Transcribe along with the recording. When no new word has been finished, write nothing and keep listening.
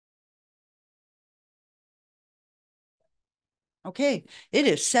Okay, it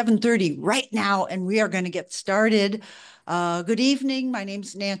is 7:30 right now, and we are going to get started. Good evening. My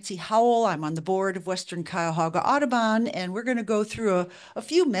name's Nancy Howell. I'm on the board of Western Cuyahoga Audubon, and we're going to go through a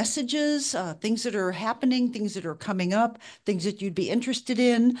few messages, things that are happening, things that are coming up, things that you'd be interested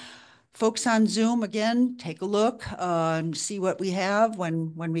in. Folks on Zoom, again, take a look and see what we have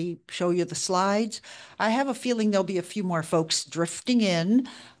when we show you the slides. I have a feeling there'll be a few more folks drifting in,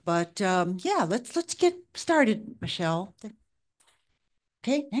 but yeah, let's get started, Michelle.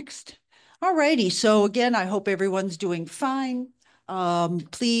 Okay, next. All righty. So again, I hope everyone's doing fine.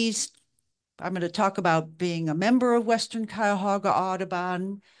 Please, I'm going to talk about being a member of Western Cuyahoga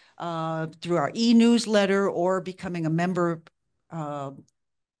Audubon through our e-newsletter or becoming a member uh,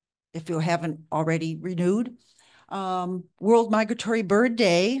 if you haven't already renewed. World Migratory Bird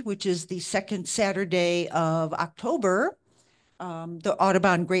Day, which is the second Saturday of October, the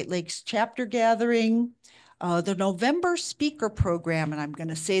Audubon Great Lakes chapter gathering, the November speaker program, and I'm going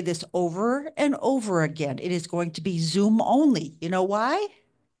to say this over and over again. It is going to be Zoom only. You know why?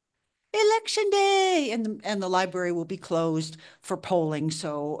 Election day, and the library will be closed for polling,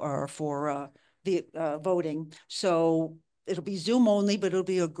 so or for the voting. So it'll be Zoom only, but it'll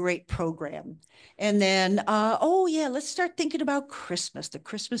be a great program. And then, oh yeah, let's start thinking about Christmas, the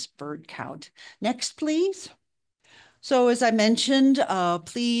Christmas bird count. Next, please. So as I mentioned,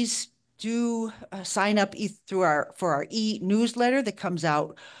 please do sign up through our for our e-newsletter that comes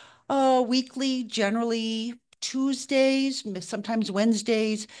out weekly, generally Tuesdays, sometimes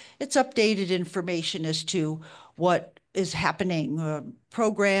Wednesdays. It's updated information as to what is happening,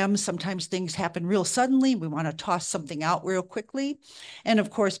 programs. Sometimes things happen real suddenly. We want to toss something out real quickly. And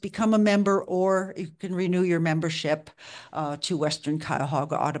of course, become a member or you can renew your membership to Western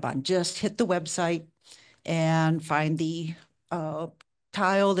Cuyahoga Audubon. Just hit the website and find the uh,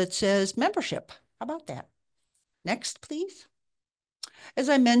 tile that says membership. How about that? Next, please. As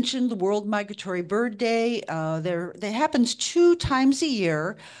I mentioned, the World Migratory Bird Day, there happens two times a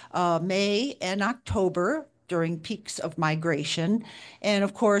year, May and October during peaks of migration. And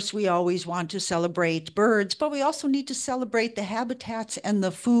of course, we always want to celebrate birds, but we also need to celebrate the habitats and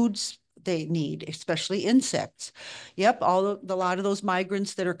the foods they need, especially insects. Yep, a lot of those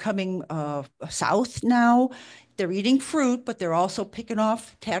migrants that are coming south now, they're eating fruit, but they're also picking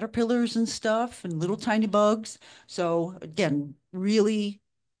off caterpillars and stuff and little tiny bugs. So again, really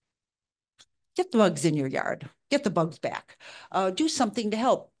get the bugs in your yard, get the bugs back. Do something to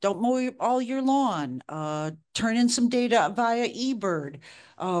help. Don't mow all your lawn. Turn in some data via eBird.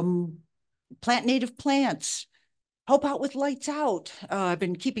 Um, plant native plants. Help out with lights out. I've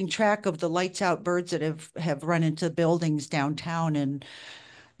been keeping track of the lights out birds that have run into buildings downtown, and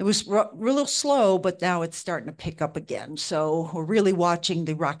it was real slow, but now it's starting to pick up again. So we're really watching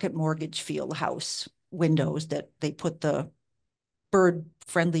the Rocket Mortgage Field House windows that they put the bird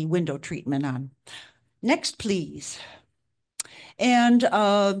friendly window treatment on. Next, please. And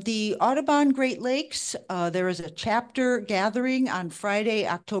the Audubon Great Lakes, there is a chapter gathering on Friday,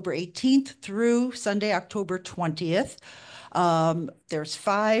 October 18th through Sunday, October 20th. There's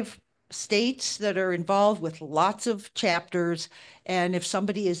 5 states that are involved with lots of chapters. And if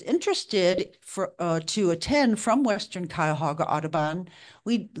somebody is interested to attend from Western Cuyahoga Audubon,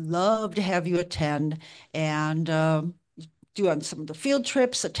 we'd love to have you attend and do on some of the field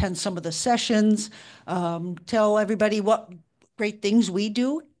trips, attend some of the sessions, tell everybody what great things we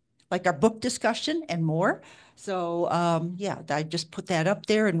do, like our book discussion and more. So yeah, I just put that up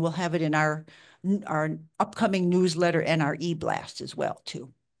there, and we'll have it in our upcoming newsletter and our e-blast as well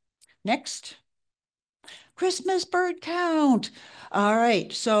too. Next. Christmas bird count. All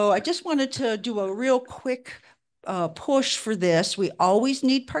right, so I just wanted to do a real quick push for this. We always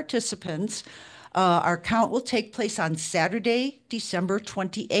need participants. Our count will take place on Saturday, December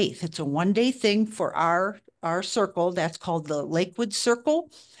 28th. It's a one-day thing for our circle. That's called the Lakewood Circle.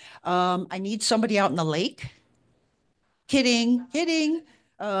 I need somebody out in the lake. Kidding, kidding.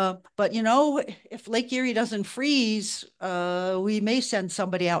 But you know, if Lake Erie doesn't freeze, we may send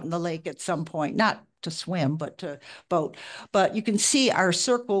somebody out in the lake at some point, not to swim, but to boat. But you can see our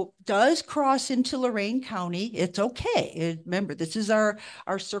circle does cross into Lorain County. It's okay. Remember, this is our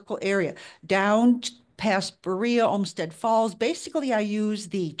circle area. Down past Berea, Olmsted Falls. Basically, I use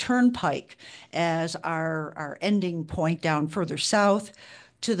the turnpike as our ending point down further south.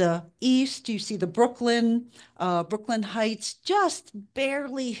 To the east, you see the Brooklyn Heights just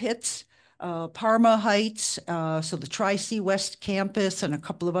barely hits Parma Heights, so the Tri-C West campus and a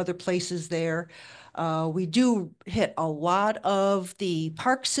couple of other places there. We do hit a lot of the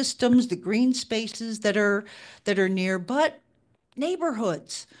park systems, the green spaces that are near, but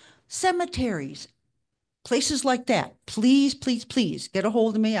neighborhoods, cemeteries, places like that, please, please, please get a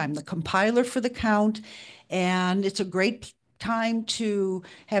hold of me. I'm the compiler for the count, and it's a great time to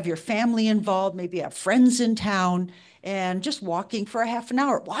have your family involved, maybe have friends in town, and just walking for a half an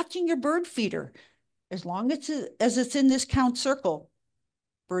hour, watching your bird feeder. As long as it's in this count circle,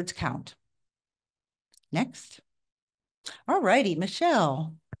 birds count. Next. All righty,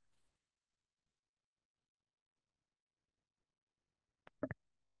 Michelle.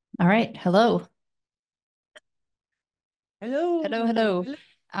 All right. Hello. Hello. Hello, hello.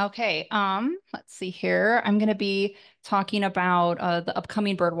 Okay, let's see here. I'm going to be talking about the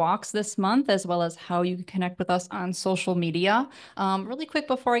upcoming bird walks this month, as well as how you can connect with us on social media. Really quick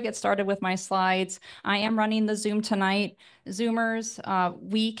before I get started with my slides, I am running the Zoom tonight. Zoomers,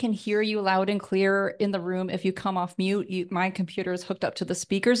 we can hear you loud and clear in the room. If you come off mute, my computer is hooked up to the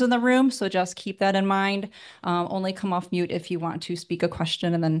speakers in the room, so just keep that in mind. Only come off mute if you want to speak a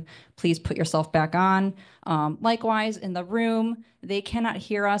question, and then please put yourself back on. Likewise, in the room, they cannot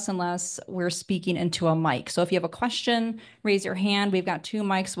hear us unless we're speaking into a mic. So if you have a question, raise your hand. We've got 2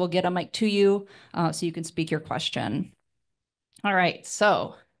 mics. We'll get a mic to you so you can speak your question. All right,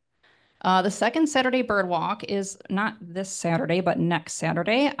 so the second Saturday bird walk is not this Saturday, but next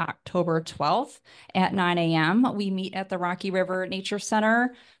Saturday, October 12th at 9 a.m. We meet at the Rocky River Nature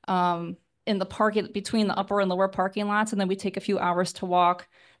Center in the park between the upper and lower parking lots, and then we take a few hours to walk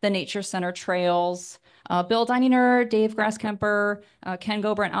the Nature Center trails. Bill Dininger, Dave Grasskemper, Ken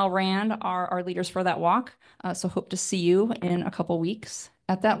Gober, and Al Rand are our leaders for that walk. So hope to see you in a couple weeks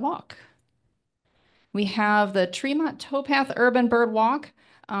at that walk. We have the Tremont Towpath Urban Bird Walk.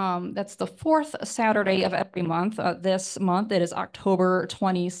 That's the 4th Saturday of every month. This month, it is October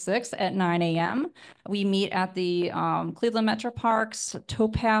 26th at 9 a.m. We meet at the Cleveland Metro Parks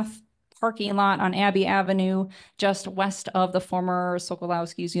Towpath parking lot on Abbey Avenue, just west of the former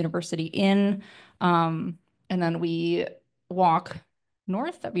Sokolowski's University Inn. And then we walk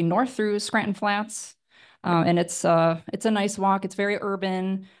north, that'd be north through Scranton Flats. And it's a nice walk. It's very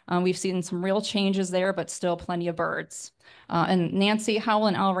urban. We've seen some real changes there, but still plenty of birds. And Nancy Howell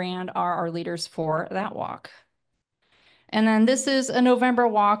and Al Rand are our leaders for that walk. And then this is a November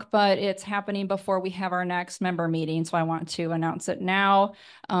walk, but it's happening before we have our next member meeting, so I want to announce it now.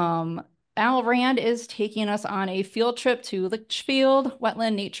 Al Rand is taking us on a field trip to Litchfield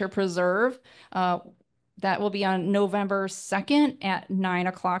Wetland Nature Preserve. That will be on November 2nd at 9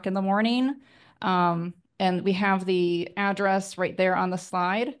 o'clock in the morning. And we have the address right there on the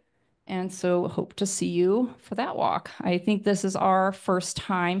slide. And so hope to see you for that walk. I think this is our first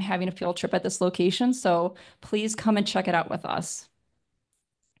time having a field trip at this location, so please come and check it out with us.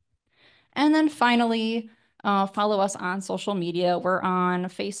 And then finally, follow us on social media. We're on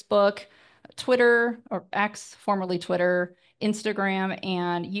Facebook, Twitter, or X, formerly Twitter, Instagram,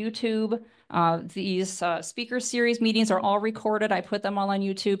 and YouTube. These speaker series meetings are all recorded. I put them all on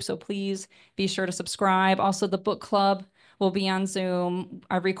YouTube, so please be sure to subscribe. Also, the book club will be on Zoom.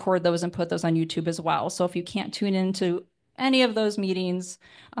 I record those and put those on YouTube as well. So if you can't tune into any of those meetings,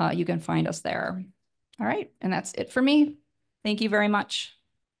 you can find us there. All right, and that's it for me. Thank you very much.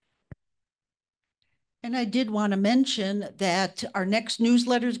 And I did want to mention that our next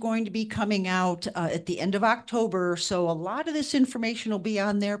newsletter is going to be coming out at the end of October. So a lot of this information will be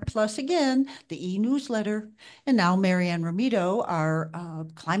on there. Plus, again, the e-newsletter. And now Marianne Ramito, our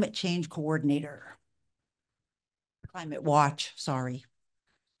climate change coordinator. Climate watch, sorry.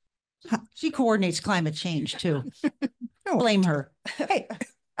 She coordinates climate change too. Oh. Blame her. Hey.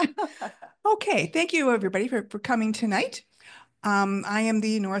 Okay, thank you everybody for coming tonight. I am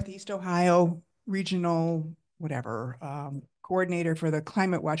the Northeast Ohio Regional coordinator for the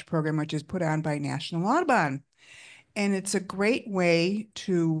Climate Watch program, which is put on by National Audubon. And it's a great way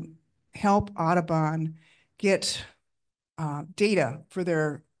to help Audubon get data for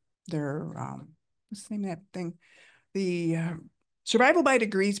their what's the name of that thing? The survival by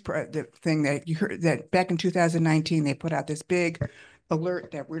degrees the thing that you heard that back in 2019, they put out this big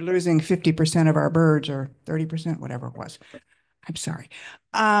alert that we're losing 50% of our birds, or 30%, whatever it was. I'm sorry.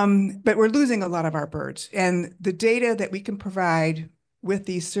 But we're losing a lot of our birds. And the data that we can provide with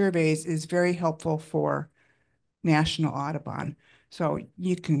these surveys is very helpful for National Audubon. So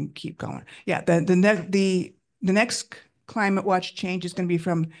you can keep going. Yeah, the next Climate Watch change is going to be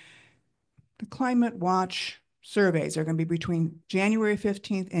from the Climate Watch surveys are going to be between January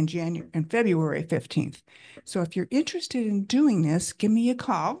 15th and February 15th. So if you're interested in doing this, give me a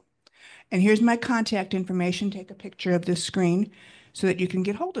call. And here's my contact information. Take a picture of this screen so that you can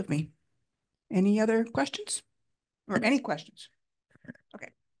get hold of me. Any other questions? Or any questions? Okay.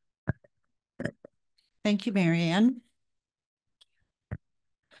 Thank you, Marianne.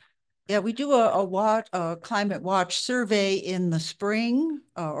 Yeah, we do a climate watch survey in the spring,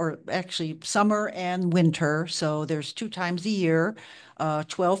 or actually summer and winter. So there's 2 times a year,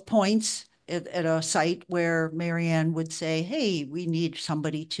 12 points at a site where Marianne would say, hey, we need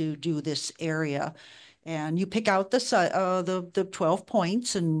somebody to do this area. And you pick out the 12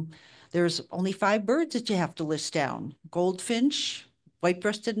 points, and there's only 5 birds that you have to list down: goldfinch,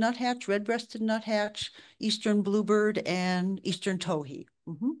 white-breasted nuthatch, red-breasted nuthatch, eastern bluebird, and eastern towhee.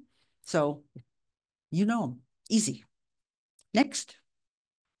 So, easy. Next.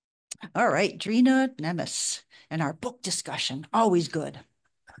 All right, Drina Nemes and our book discussion, always good.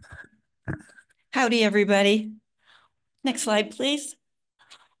 Howdy, everybody. Next slide, please.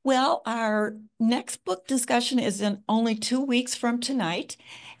 Well, our next book discussion is in only 2 weeks from tonight,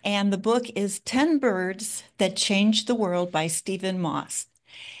 and the book is 10 Birds That Changed the World by Stephen Moss.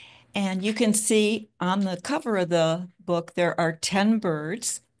 And you can see on the cover of the book, there are 10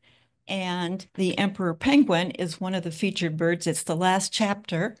 birds, and the emperor penguin is one of the featured birds. It's the last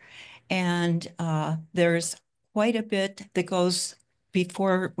chapter, and there's quite a bit that goes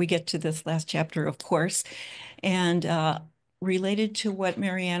before we get to this last chapter, of course. And related to what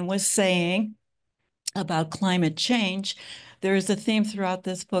Marianne was saying about climate change, there is a theme throughout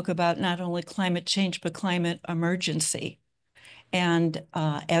this book about not only climate change, but climate emergency. And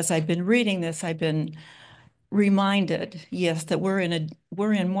as I've been reading this, I've been reminded, yes, that we're in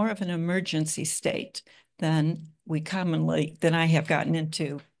more of an emergency state than I have gotten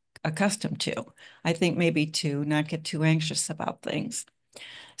accustomed to. I think maybe to not get too anxious about things.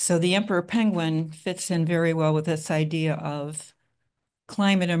 So the emperor penguin fits in very well with this idea of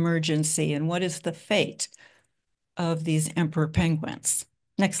climate emergency and what is the fate of these emperor penguins.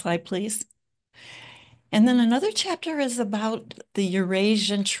 Next slide, please. And then another chapter is about the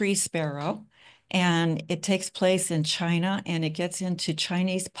Eurasian tree sparrow, and it takes place in China, and it gets into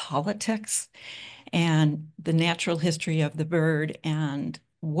Chinese politics and the natural history of the bird and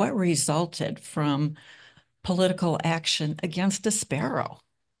what resulted from political action against a sparrow.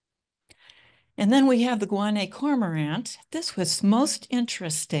 And then we have the Guanay cormorant. This was most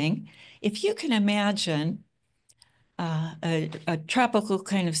interesting. If you can imagine a tropical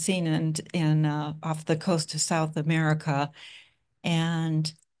kind of scene in off the coast of South America,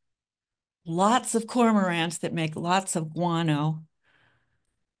 and lots of cormorants that make lots of guano,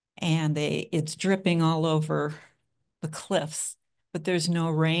 and it's dripping all over the cliffs, but there's no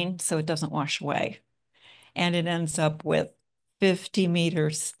rain, so it doesn't wash away. And it ends up with 50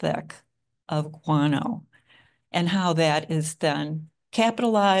 meters thick of guano, and how that is then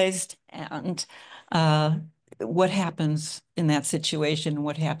capitalized, and what happens in that situation,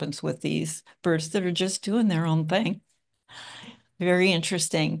 what happens with these birds that are just doing their own thing. Very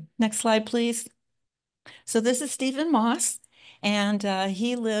interesting. Next slide, please. So this is Stephen Moss, and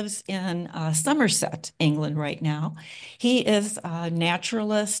he lives in Somerset, England right now. He is a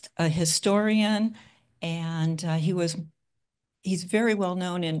naturalist, a historian, and he's very well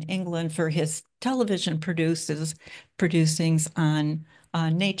known in England for his television producings on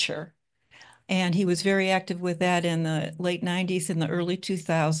nature. And he was very active with that in the late 90s and the early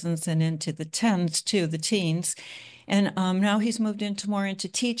 2000s and into the teens. And now he's moved more into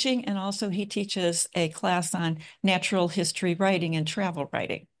teaching, and also he teaches a class on natural history writing and travel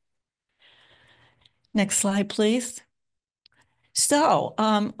writing. Next slide, please. So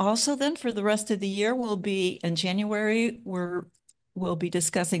also then for the rest of the year, in January, we'll be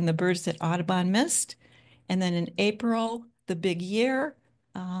discussing the birds that Audubon missed. And then in April, the big year,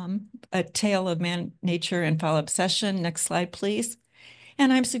 A Tale of Man, Nature, and Foul Obsession. Next slide, please.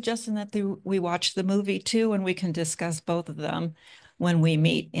 And I'm suggesting that we watch the movie too, and we can discuss both of them when we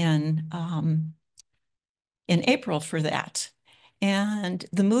meet in April for that. And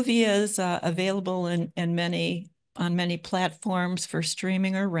the movie is available on many platforms for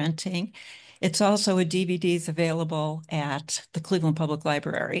streaming or renting. It's also DVDs available at the Cleveland Public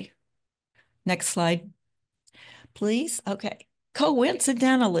Library. Next slide, please. Okay.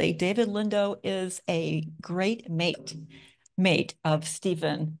 Coincidentally, David Lindo is a great mate of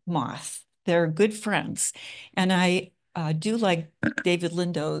Stephen Moss. They're good friends. And I do like David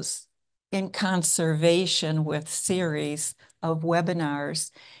Lindo's In Conservation with series of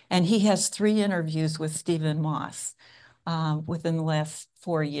webinars. And he has 3 interviews with Stephen Moss within the last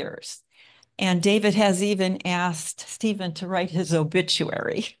 4 years. And David has even asked Stephen to write his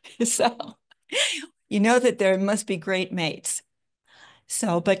obituary. So you know that there must be great mates.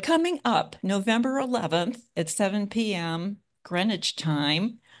 So, but coming up November 11th at 7 p.m. Greenwich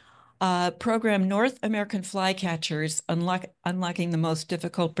time, program North American Flycatchers, Unlocking the Most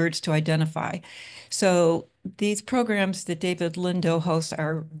Difficult Birds to Identify. So these programs that David Lindo hosts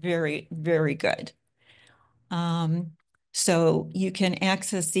are very, very good. So you can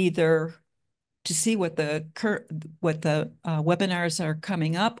access either to see what the webinars are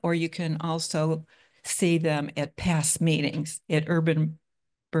coming up, or you can also see them at past meetings at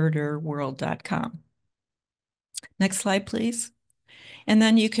urbanbirderworld.com. Next slide, please. And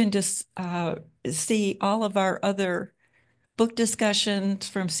then you can just see all of our other book discussions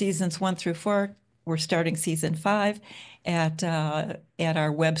from seasons 1 through 4. We're starting season 5 at our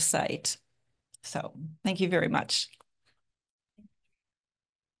website. So thank you very much.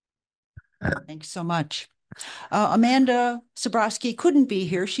 Thanks so much. Amanda Sabrowski couldn't be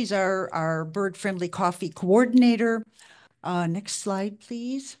here. She's our bird-friendly coffee coordinator. Next slide,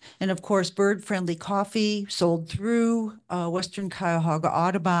 please. And of course, bird-friendly coffee sold through Western Cuyahoga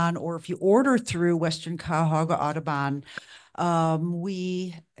Audubon, or if you order through Western Cuyahoga Audubon,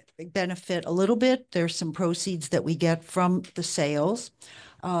 we benefit a little bit. There's some proceeds that we get from the sales.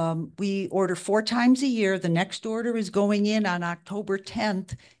 We order 4 times a year. The next order is going in on October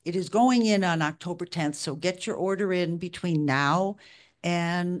 10th. It is going in on October 10th. So get your order in between now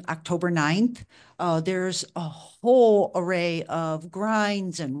and October 9th. There's a whole array of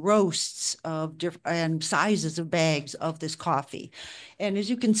grinds and roasts of different sizes of bags of this coffee. And as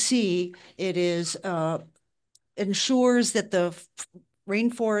you can see, it is ensures that the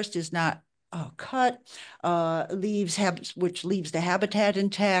rainforest is not cut, which leaves the habitat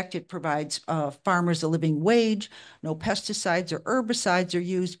intact. It provides farmers a living wage. No pesticides or herbicides are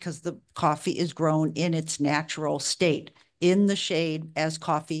used because the coffee is grown in its natural state, in the shade, as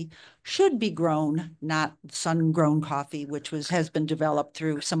coffee should be grown, not sun-grown coffee, which has been developed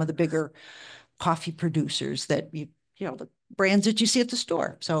through some of the bigger coffee producers that you know, the brands that you see at the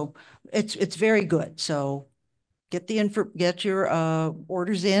store. So it's very good. So get your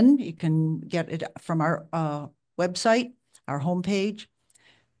orders in. You can get it from our website, our homepage.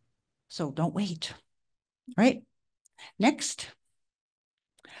 So don't wait. All right. Next.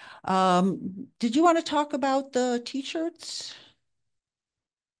 Did you want to talk about the t-shirts?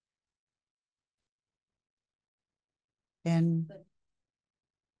 And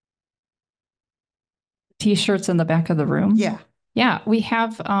T-shirts in the back of the room. yeah. Yeah, we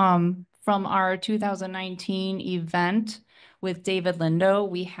have from our 2019 event with David Lindo,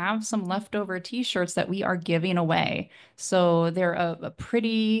 we have some leftover t-shirts that we are giving away. So they're a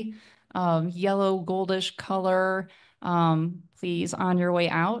pretty yellow goldish color. Please, on your way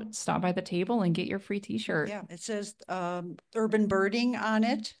out, stop by the table and get your free t-shirt. Yeah, it says urban birding on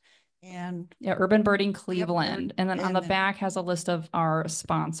it. And yeah, Urban Birding Cleveland. Yep, and then on the back has a list of our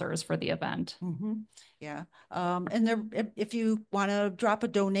sponsors for the event. Yeah. And there, if you want to drop a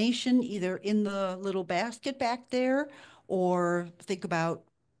donation, either in the little basket back there, or think about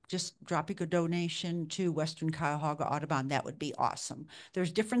just dropping a donation to Western Cuyahoga Audubon, that would be awesome.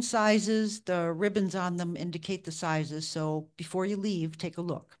 There's different sizes. The ribbons on them indicate the sizes. So before you leave, take a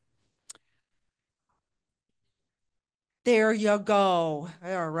look. There you go.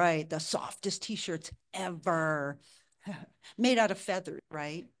 All right. The softest t-shirts ever. Made out of feathers,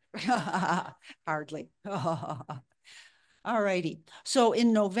 right? Hardly. All righty. So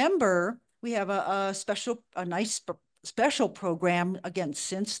in November, we have a nice special program. Again,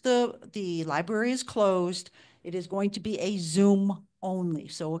 since the library is closed, it is going to be a Zoom only.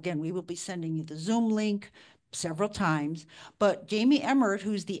 So again, we will be sending you the Zoom link several times, but Jamie Emmert,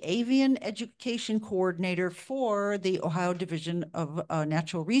 who's the Avian Education Coordinator for the Ohio Division of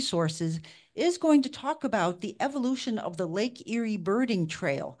Natural Resources, is going to talk about the evolution of the Lake Erie Birding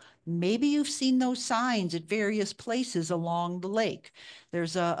Trail. Maybe you've seen those signs at various places along the lake.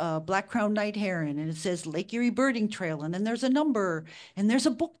 There's a black-crowned night heron, and it says Lake Erie Birding Trail, and then there's a number, and there's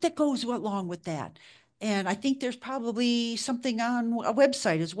a book that goes along with that. And I think there's probably something on a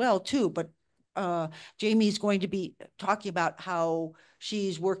website as well, too, but Jamie's going to be talking about how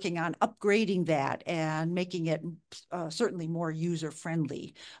she's working on upgrading that and making it certainly more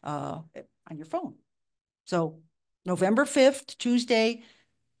user-friendly on your phone. So November 5th, Tuesday,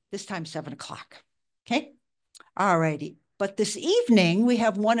 this time 7 o'clock. Okay. All righty. But this evening, we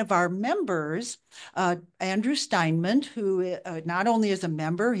have one of our members, Andrew Steinmann, who not only is a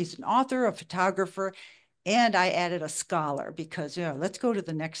member, he's an author, a photographer, and I added a scholar because, let's go to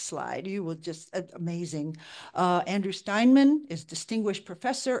the next slide. You will just, amazing. Andrew Steinmann is Distinguished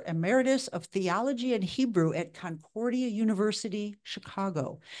Professor Emeritus of Theology and Hebrew at Concordia University,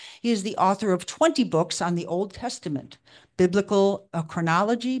 Chicago. He is the author of 20 books on the Old Testament, biblical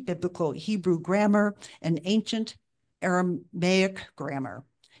chronology, biblical Hebrew grammar, and ancient Aramaic grammar.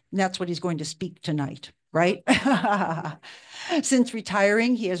 And that's what he's going to speak tonight, right? Since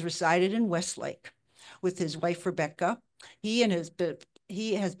retiring, he has resided in Westlake with his wife, Rebecca. He has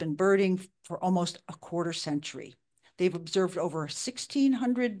been birding for almost a quarter century. They've observed over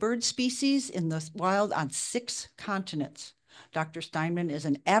 1,600 bird species in the wild on 6 continents. Dr. Steinmann is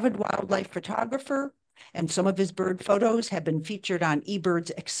an avid wildlife photographer, and some of his bird photos have been featured on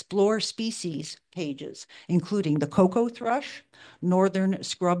eBird's Explore Species pages, including the cocoa thrush, northern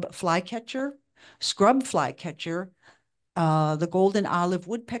scrub flycatcher, the golden olive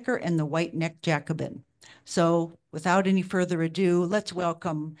woodpecker, and the white-necked Jacobin. So without any further ado, let's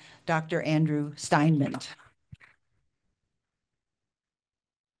welcome Dr. Andrew Steinmann.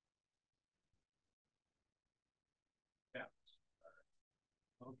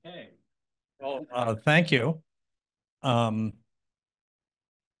 Okay. Well, thank you.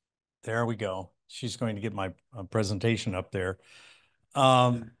 There we go. She's going to get my presentation up there.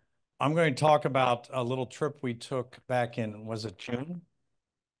 I'm going to talk about a little trip we took back in, was it June?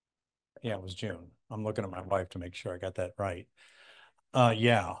 Yeah, it was June. I'm looking at my wife to make sure I got that right.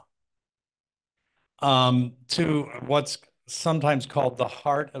 Yeah. To what's sometimes called the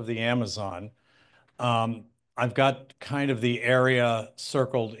heart of the Amazon. I've got kind of the area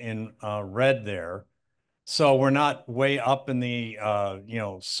circled in red there. So we're not way up in the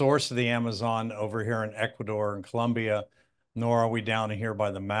source of the Amazon over here in Ecuador and Colombia, nor are we down here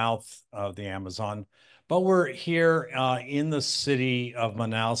by the mouth of the Amazon. But we're here in the city of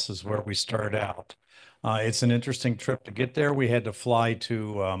Manaus is where we started out. It's an interesting trip to get there. We had to fly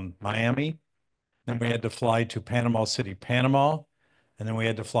to Miami, then we had to fly to Panama City, Panama, and then we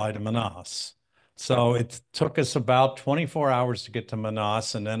had to fly to Manaus. So it took us about 24 hours to get to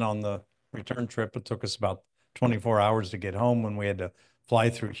Manaus, and then on the return trip, it took us about 24 hours to get home when we had to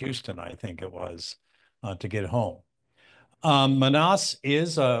fly through Houston, I think it was, to get home. Manaus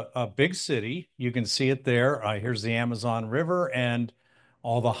is a big city. You can see it there. Here's the Amazon River and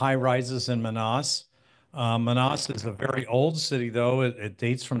all the high rises in Manaus. Manaus is a very old city, though. It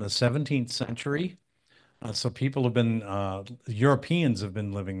dates from the 17th century. So people have been, Europeans have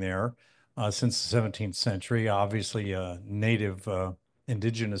been living there since the 17th century. Obviously, native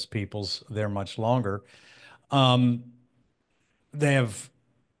indigenous peoples there much longer. They have,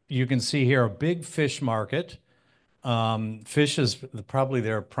 you can see here, a big fish market. Fish is probably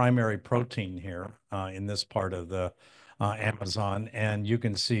their primary protein here in this part of the Amazon. And you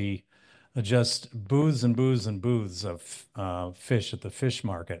can see just booths and booths and booths of fish at the fish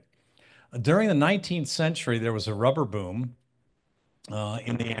market. During the 19th century, there was a rubber boom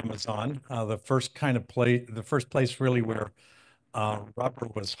in the Amazon. The first place really where rubber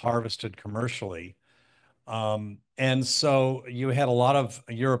was harvested commercially. And so you had a lot of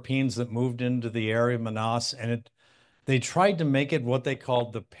Europeans that moved into the area of Manaus, and they tried to make it what they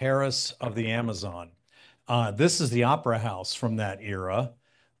called the Paris of the Amazon. This is the opera house from that era.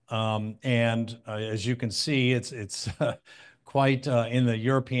 And as you can see, it's quite in the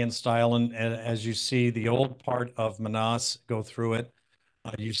European style. And as you see the old part of Manaus go through it,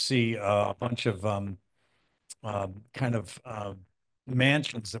 you see a bunch of kind of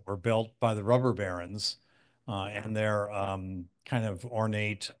mansions that were built by the rubber barons, and they're kind of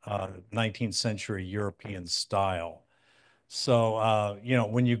ornate 19th century European style. So,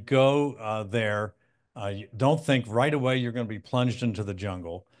 when you go there, you don't think right away you're going to be plunged into the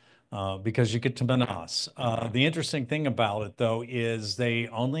jungle because you get to Manaus. The interesting thing about it, though, is they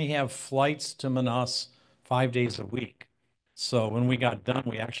only have flights to Manaus 5 days a week. So when we got done,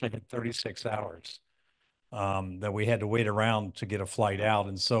 we actually had 36 hours that we had to wait around to get a flight out.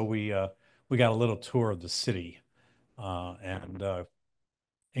 And so we got a little tour of the city, and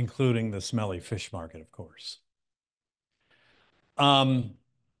including the smelly fish market, of course.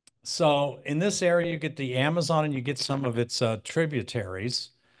 So in this area, you get the Amazon and you get some of its tributaries.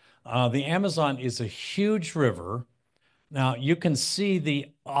 The Amazon is a huge river. Now you can see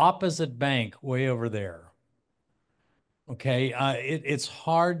the opposite bank way over there. Okay, it's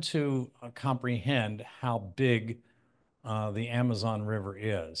hard to comprehend how big the Amazon River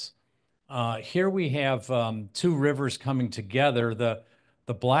is. Here we have 2 rivers coming together.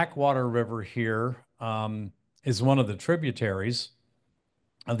 The Blackwater River here is one of the tributaries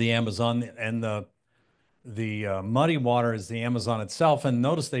of the Amazon, and the muddy water is the Amazon itself. And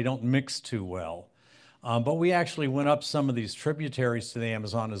notice they don't mix too well. But we actually went up some of these tributaries to the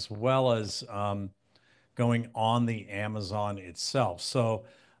Amazon as well as going on the Amazon itself. So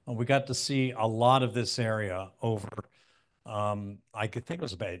we got to see a lot of this area over, I could think it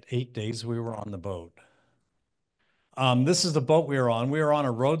was about 8 days we were on the boat. This is the boat we were on. We were on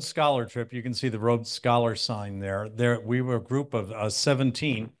a Rhodes Scholar trip. You can see the Rhodes Scholar sign there. We were a group of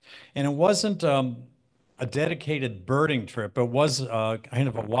 17, and it wasn't a dedicated birding trip. It was kind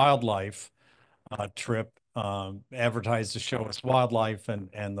of a wildlife trip advertised to show us wildlife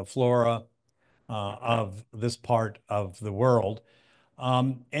and the flora of this part of the world.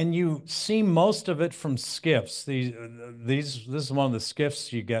 And you see most of it from skiffs. This is one of the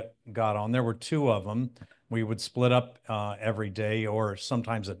skiffs you got on. There were two of them. We would split up every day, or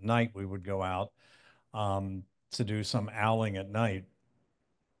sometimes at night we would go out to do some owling at night.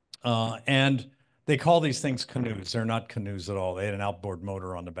 And they call these things canoes. They're not canoes at all. They had an outboard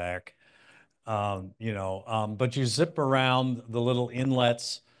motor on the back. But you zip around the little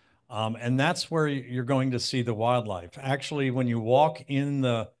inlets, and that's where you're going to see the wildlife. Actually, when you walk in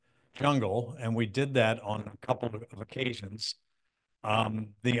the jungle, and we did that on a couple of occasions,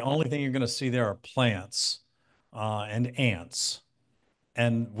 the only thing you're going to see there are plants and ants.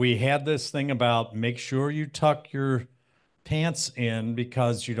 And we had this thing about make sure you tuck your pants in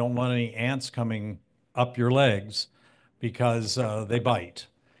because you don't want any ants coming up your legs because they bite.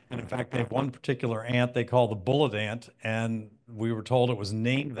 And in fact, they have one particular ant they call the bullet ant, and we were told it was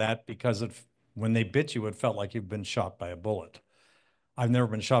named that because when they bit you, it felt like you'd been shot by a bullet. I've never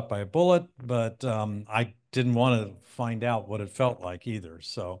been shot by a bullet, but I didn't want to find out what it felt like either.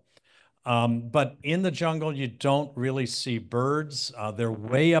 So, but in the jungle, you don't really see birds. They're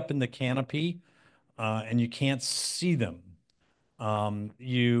way up in the canopy, and you can't see them.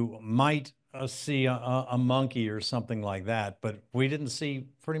 You might see a monkey or something like that, but we didn't see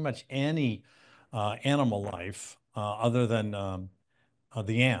pretty much any animal life other than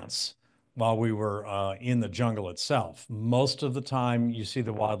the ants while we were in the jungle itself. Most of the time, you see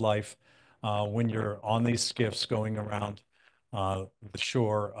the wildlife when you're on these skiffs going around the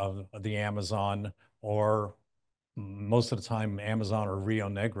shore of the Amazon, or most of the time, Amazon or Rio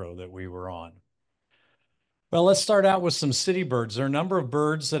Negro that we were on. Well, let's start out with some city birds. There are a number of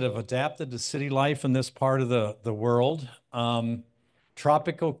birds that have adapted to city life in this part of the world.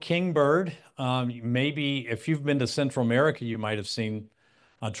 Tropical kingbird. Maybe if you've been to Central America, you might have seen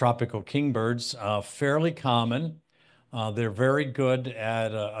tropical kingbirds, fairly common. They're very good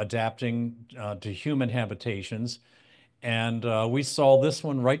at adapting to human habitations. And we saw this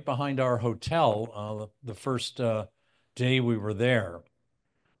one right behind our hotel the first day we were there.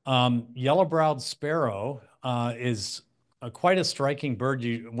 Yellow-browed sparrow is quite a striking bird.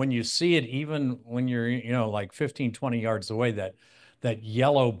 When you see it, even when you're, like 15, 20 yards away, that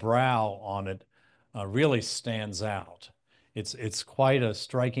yellow brow on it really stands out. It's quite a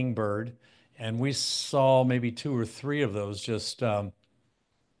striking bird. And we saw maybe two or three of those just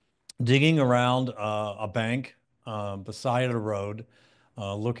digging around a bank beside a road,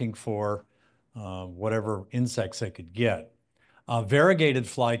 looking for whatever insects they could get. Variegated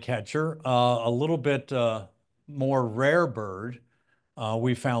flycatcher, a little bit more rare bird.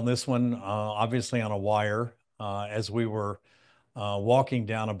 We found this one obviously on a wire as we were walking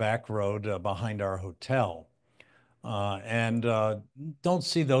down a back road behind our hotel. And don't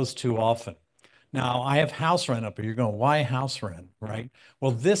see those too often. Now, I have house wren up here. You're going, why house wren, right?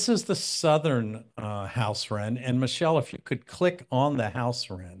 Well, this is the southern house wren. And Michelle, if you could click on the house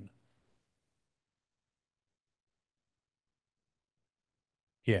wren.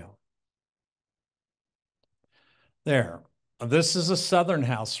 Yeah. There. This is a southern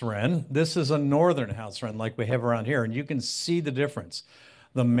house wren. This is a northern house wren like we have around here. And you can see the difference.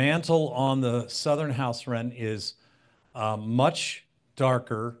 The mantle on the southern house wren is much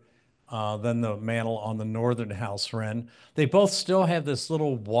darker than the mantle on the northern house wren. They both still have this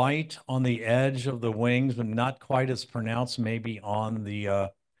little white on the edge of the wings, but not quite as pronounced maybe on the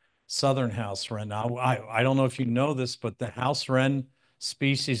southern house wren. Now, I don't know if you know this, but the house wren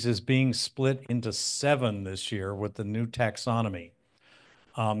species is being split into 7 this year with the new taxonomy.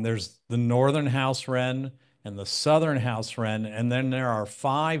 There's the northern house wren and the southern house wren, and then there are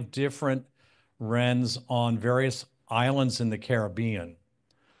 5 different wrens on various islands in the Caribbean.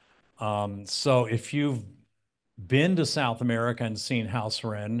 So if you've been to South America and seen house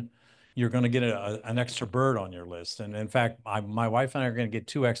wren, you're going to get an extra bird on your list. And in fact, my wife and I are going to get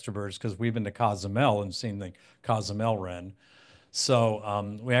 2 extra birds because we've been to Cozumel and seen the Cozumel wren.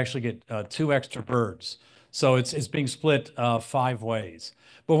 So we actually get 2 extra birds. So it's being split 5 ways.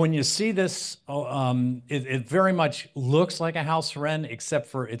 But when you see this, it very much looks like a house wren, except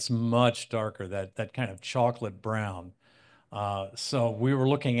for it's much darker, that kind of chocolate brown. So we were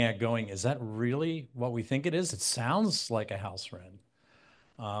looking at going, is that really what we think it is? It sounds like a house wren,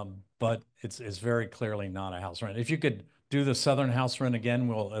 but it's very clearly not a house wren. If you could do the southern house wren again,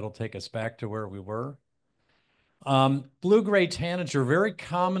 it'll take us back to where we were. Blue-gray tanager, very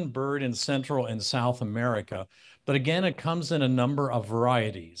common bird in Central and South America. But again, it comes in a number of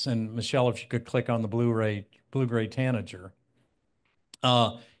varieties. And Michelle, if you could click on the blue-gray tanager.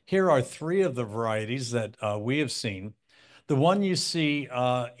 Here are three of the varieties that we have seen. The one you see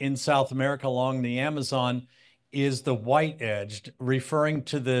in South America along the Amazon is the white-edged, referring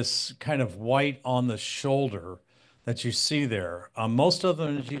to this kind of white on the shoulder that you see there. Most of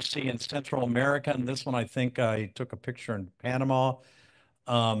them you see in Central America, and this one I think I took a picture in Panama.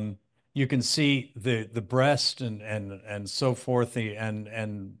 You can see the breast and so forth,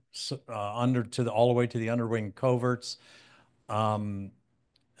 under to the all the way to the underwing coverts. And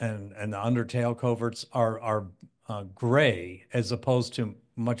the undertail coverts are gray as opposed to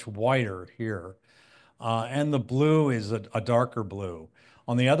much whiter here. And the blue is a darker blue.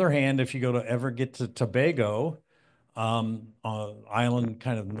 On the other hand, if you ever get to Tobago, island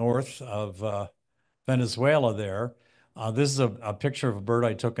kind of north of Venezuela there, this is a picture of a bird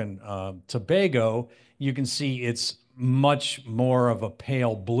I took in Tobago. You can see it's much more of a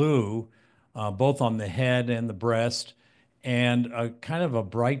pale blue, both on the head and the breast, and a kind of a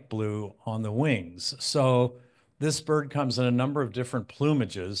bright blue on the wings. So this bird comes in a number of different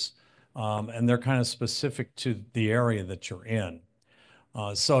plumages, and they're kind of specific to the area that you're in.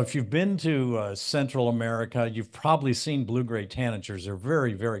 So if you've been to Central America, you've probably seen blue-gray tanagers. They're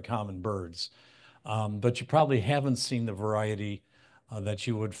very, very common birds. But you probably haven't seen the variety that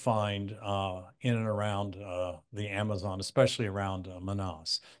you would find in and around the Amazon, especially around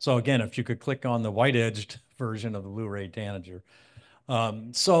Manaus. So again, if you could click on the white-edged version of the blue-gray tanager.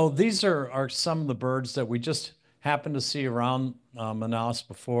 So these are some of the birds that we just happened to see around Manaus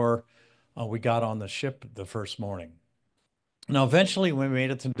before we got on the ship the first morning. Now, eventually we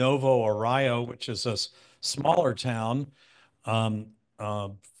made it to Novo Arraio, which is a smaller town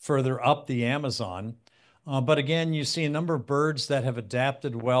further up the Amazon. But again, you see a number of birds that have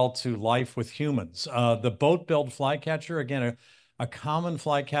adapted well to life with humans. The boat-billed flycatcher, again, a common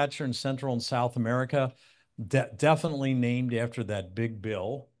flycatcher in Central and South America, definitely named after that big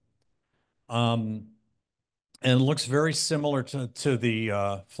bill. And looks very similar to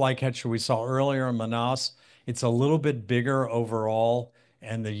the flycatcher we saw earlier in Manaus. It's a little bit bigger overall,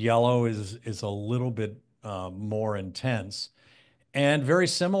 and the yellow is a little bit more intense. And very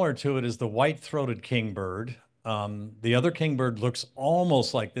similar to it is the white-throated kingbird. The other kingbird looks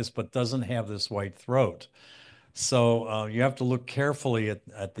almost like this, but doesn't have this white throat. So you have to look carefully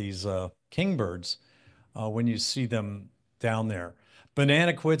at these kingbirds when you see them down there.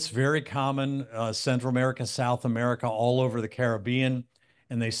 Banana quits, very common, Central America, South America, all over the Caribbean,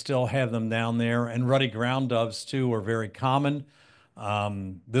 and they still have them down there. And ruddy ground doves, too, are very common.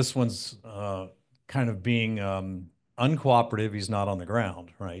 This one's kind of being uncooperative. He's not on the ground,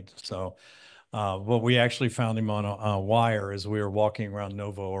 right? So, but we actually found him on a wire as we were walking around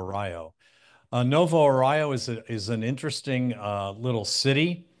Novo Arraio. Novo Arraio is an interesting little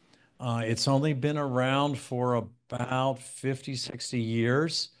city. It's only been around for about 50, 60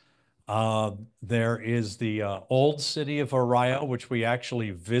 years. There is the old city of Arraio, which we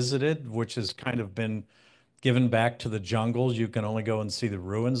actually visited, which has kind of been given back to the jungles. You can only go and see the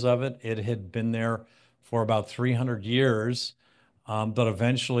ruins of it. It had been there for about 300 years, but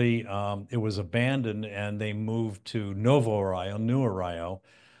eventually it was abandoned and they moved to Novo Arraio, New Arraio,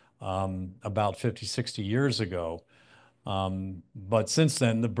 about 50, 60 years ago. But since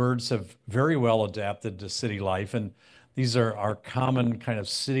then, the birds have very well adapted to city life, and these are common kind of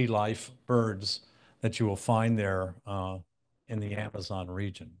city life birds that you will find there in the Amazon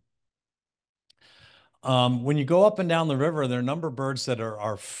region. When you go up and down the river, there are a number of birds that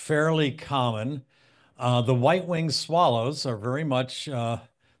are fairly common. The white-winged swallows are very much,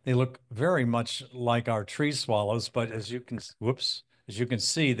 they look very much like our tree swallows, but as you can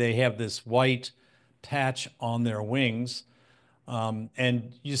see, they have this white patch on their wings.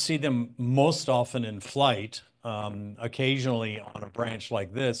 And you see them most often in flight, occasionally on a branch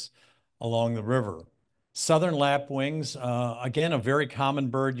like this along the river. Southern lapwings, again, a very common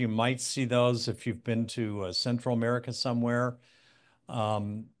bird. You might see those if you've been to Central America somewhere.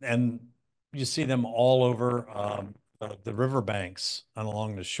 And you see them all over the riverbanks and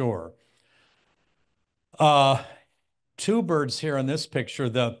along the shore. Two birds here in this picture.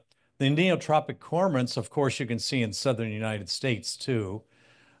 The neotropic cormorants, of course, you can see in southern United States too.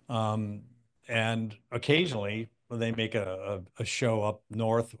 And occasionally they make a show up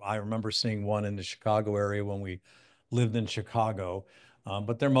north. I remember seeing one in the Chicago area when we lived in Chicago.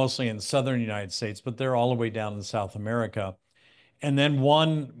 But they're mostly in southern United States, but they're all the way down in South America. And then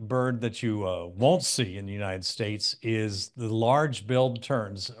one bird that you won't see in the United States is the large-billed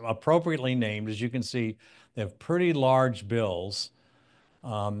terns, appropriately named. As you can see, They have pretty large bills.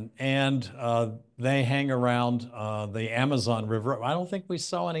 And they hang around the Amazon River. I don't think we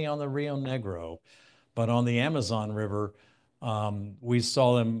saw any on the Rio Negro, but on the Amazon River, we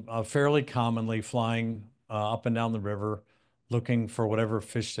saw them fairly commonly flying up and down the river, looking for whatever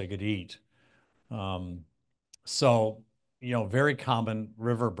fish they could eat. So, very common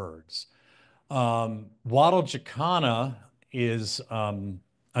river birds. Wattle jacana is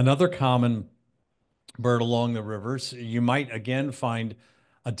another common bird along the rivers. You might again find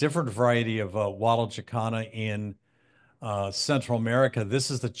a different variety of wattle jacana in Central America. This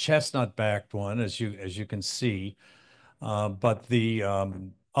is the chestnut-backed one, as you can see. But the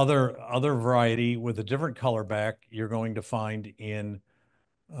other variety with a different color back you're going to find in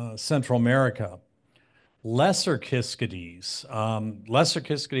Central America. Lesser Kiskadees. Lesser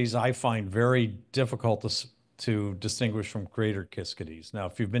Kiskadees I find very difficult to distinguish from greater Kiskadees. Now,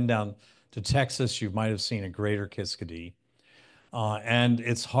 if you've been down to Texas, you might have seen a greater Kiskadee. And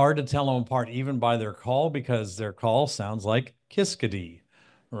it's hard to tell them apart even by their call, because their call sounds like Kiskadee,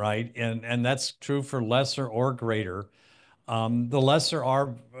 right? And that's true for lesser or greater. The lesser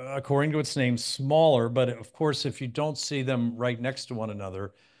are, according to its name, smaller, but of course, if you don't see them right next to one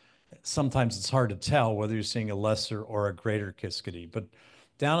another, sometimes it's hard to tell whether you're seeing a lesser or a greater Kiskadee. But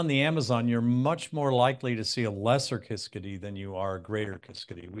down in the Amazon, you're much more likely to see a lesser Kiskadee than you are a greater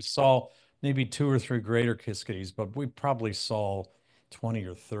Kiskadee. We saw maybe 2 or 3 greater Kiskadees, but we probably saw 20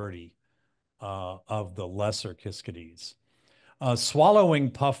 or 30 of the lesser Kiskadees.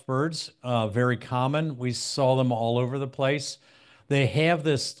 Swallow-winged puffbirds, very common. We saw them all over the place. They have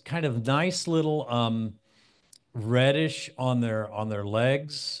this kind of nice little reddish on their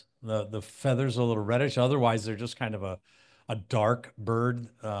legs. The feathers are a little reddish. Otherwise, they're just kind of a dark bird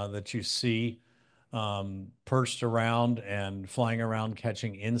that you see perched around and flying around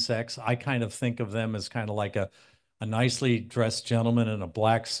catching insects. I kind of think of them as kind of like a nicely dressed gentleman in a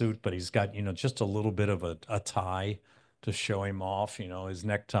black suit, but he's got, just a little bit of a tie to show him off, his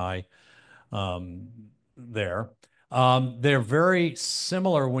necktie there. They're very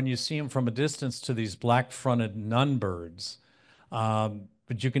similar when you see them from a distance to these black-fronted nunbirds,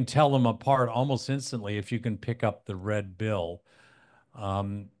 but you can tell them apart almost instantly if you can pick up the red bill.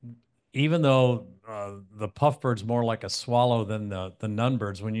 Even though the puffbird's more like a swallow than the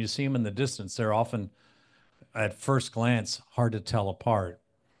nunbirds, when you see them in the distance, they're often, at first glance, hard to tell apart.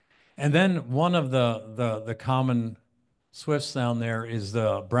 And then one of the common swifts down there is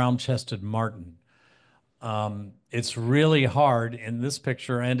the brown-chested martin. It's really hard in this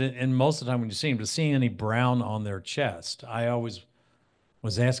picture, and most of the time when you see them, to see any brown on their chest. I always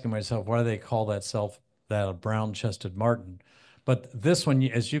was asking myself, why do they call that a brown-chested martin? But this one,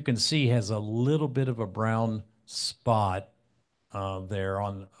 as you can see, has a little bit of a brown spot there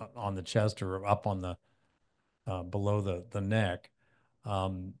on the chest, or up on the below the neck.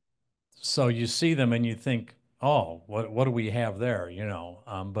 So you see them and you think, oh, what do we have there?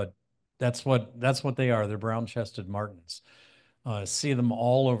 But that's what they are. They're brown-chested martins. See them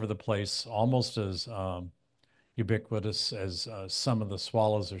all over the place, almost as ubiquitous as some of the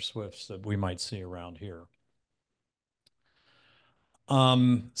swallows or swifts that we might see around here.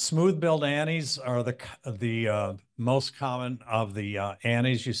 Smooth-billed annies are the most common of the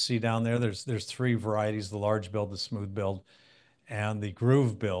annies you see down there. There's 3 varieties: the large-billed, the smooth-billed, and the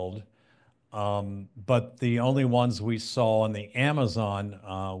groove-billed. But the only ones we saw in the Amazon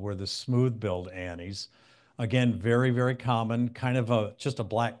were the smooth-billed annies. Again, very, very common, kind of just a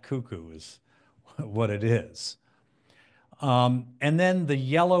black cuckoo is what it is. And then the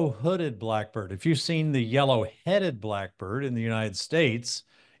yellow-hooded blackbird. If you've seen the yellow-headed blackbird in the United States,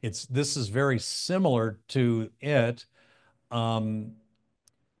 this is very similar to it.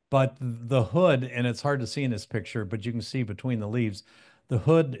 But the hood, and it's hard to see in this picture, but you can see between the leaves, the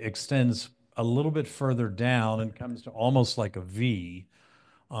hood extends a little bit further down and comes to almost like a V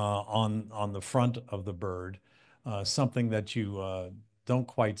on the front of the bird, something that you don't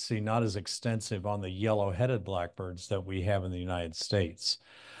quite see, not as extensive on the yellow-headed blackbirds that we have in the United States.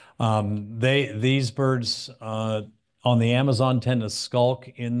 These birds on the Amazon tend to skulk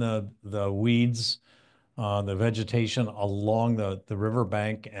in the weeds, the vegetation along the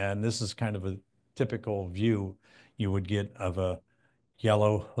riverbank, and this is kind of a typical view you would get of a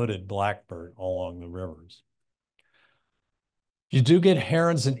yellow-hooded blackbird along the rivers. You do get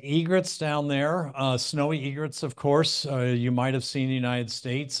herons and egrets down there. Snowy egrets, of course, you might have seen in the United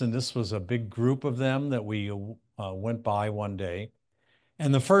States, and this was a big group of them that we went by one day.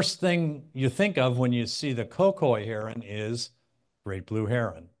 And the first thing you think of when you see the cocoy heron is great blue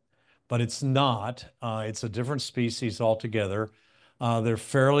heron. But it's not. It's a different species altogether. They're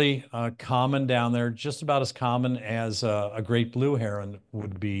fairly common down there, just about as common as a great blue heron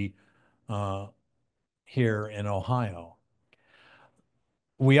would be here in Ohio.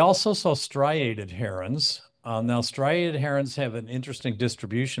 We also saw striated herons. Now, striated herons have an interesting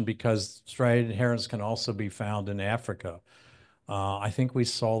distribution because striated herons can also be found in Africa. I think we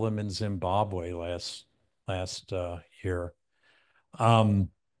saw them in Zimbabwe last year.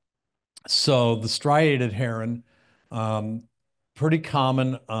 So the striated heron, pretty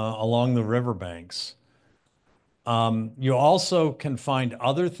common along the riverbanks. You also can find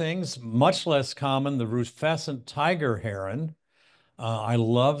other things, much less common, the rufescent tiger heron. I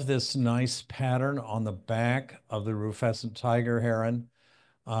love this nice pattern on the back of the rufescent tiger heron.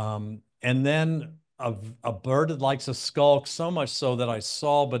 And then a bird that likes to skulk so much so that I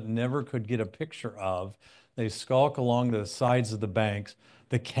saw but never could get a picture of. They skulk along the sides of the banks.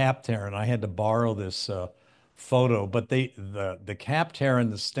 The capped heron, I had to borrow this photo, but the capped heron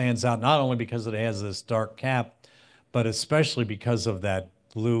that stands out not only because it has this dark cap, but especially because of that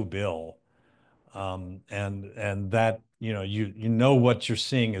blue bill. And that, you know what you're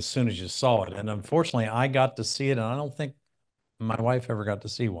seeing as soon as you saw it. And unfortunately, I got to see it, and I don't think my wife ever got to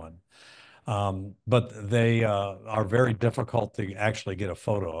see one. But they are very difficult to actually get a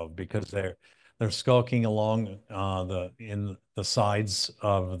photo of because they're skulking along in the sides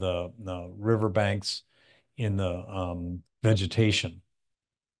of the riverbanks in the vegetation.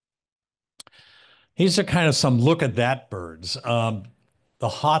 These are kind of some look at that birds. The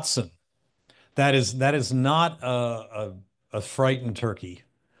Hodson. That is not a frightened turkey.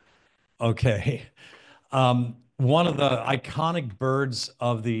 Okay. One of the iconic birds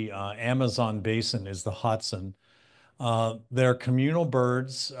of the Amazon basin is the Hodson. They're communal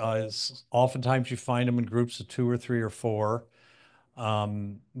birds. Oftentimes you find them in groups of 2 or 3 or 4.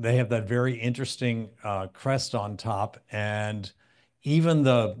 They have that very interesting crest on top, and even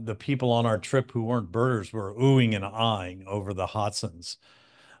the people on our trip who weren't birders were oohing and eyeing over the Hodsons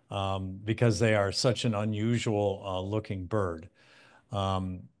because they are such an unusual looking bird.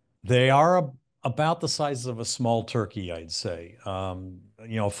 They are about the size of a small turkey, I'd say.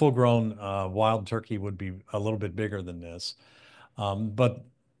 A full-grown wild turkey would be a little bit bigger than this. But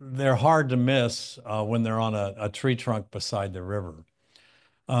they're hard to miss when they're on a tree trunk beside the river.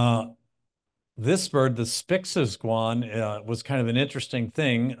 This bird, the Spix's guan, was kind of an interesting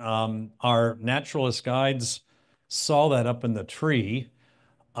thing. Our naturalist guides saw that up in the tree,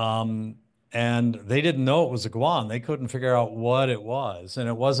 and they didn't know it was a guan. They couldn't figure out what it was. And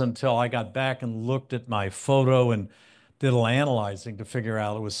it wasn't until I got back and looked at my photo and did a little analyzing to figure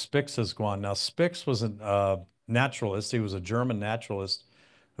out it was Spix's guan. Now, Spix was a naturalist. He was a German naturalist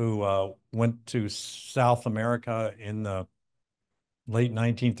who went to South America in the late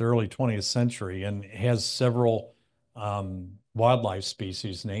 19th, early 20th century and has several wildlife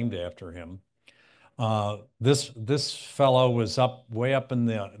species named after him. This fellow was way up in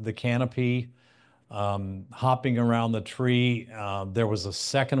the canopy, hopping around the tree. There was a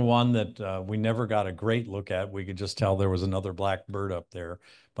second one that we never got a great look at. We could just tell there was another black bird up there,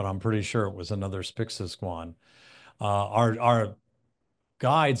 but I'm pretty sure it was another Spix's guan. Our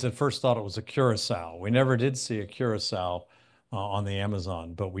guides at first thought it was a curassow. We never did see a curassow on the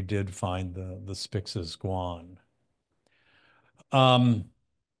Amazon, but we did find the Spix's guan.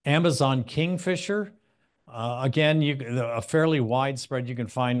 Amazon kingfisher. Again, a fairly widespread. You can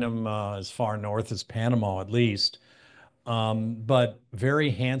find them as far north as Panama, at least. But very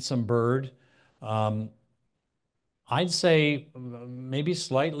handsome bird. I'd say maybe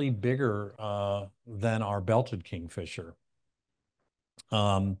slightly bigger than our belted kingfisher,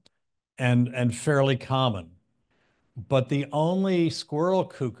 and fairly common. But the only squirrel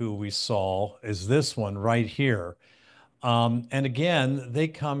cuckoo we saw is this one right here. And again, they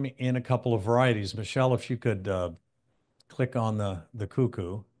come in a couple of varieties. Michelle, if you could click on the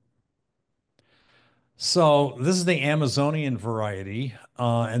cuckoo. So this is the Amazonian variety,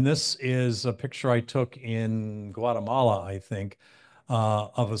 and this is a picture I took in Guatemala, I think,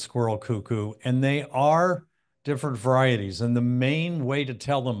 of a squirrel cuckoo. And they are different varieties. And the main way to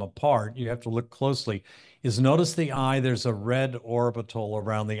tell them apart, you have to look closely, is notice the eye. There's a red orbital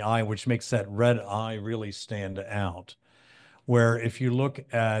around the eye, which makes that red eye really stand out. Where if you look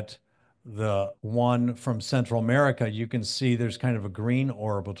at the one from Central America, you can see there's kind of a green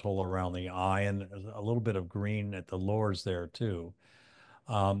orbital around the eye and a little bit of green at the lores there too.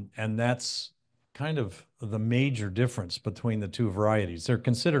 And that's kind of the major difference between the two varieties. They're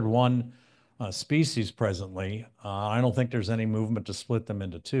considered one species presently. I don't think there's any movement to split them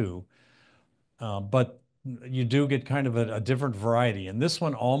into two, but you do get kind of a different variety. And this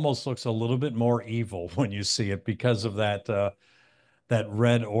one almost looks a little bit more evil when you see it because of that that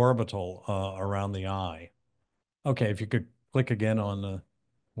red orbital around the eye. Okay, if you could click again on the,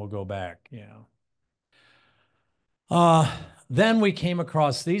 we'll go back. Yeah. Then we came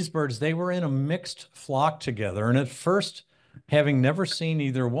across these birds. They were in a mixed flock together. And at first, having never seen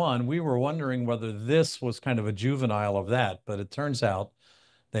either one, we were wondering whether this was kind of a juvenile of that, but it turns out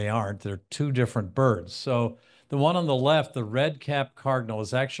they aren't. They're two different birds. So the one on the left, the red-capped cardinal,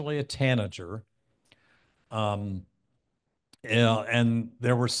 is actually a tanager. And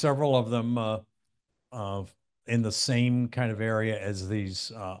there were several of them in the same kind of area as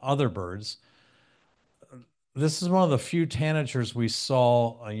these other birds. This is one of the few tanagers we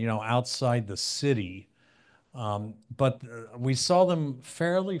saw, outside the city. But we saw them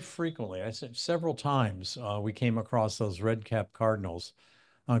fairly frequently. I said several times we came across those red-capped cardinals.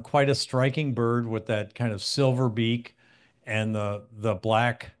 Quite a striking bird with that kind of silver beak and the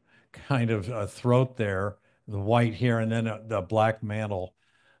black kind of throat there, the white here, and then the black mantle.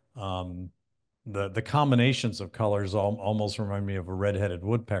 The combinations of colors almost remind me of a red-headed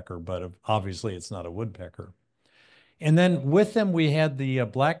woodpecker, but obviously it's not a woodpecker. And then with them, we had the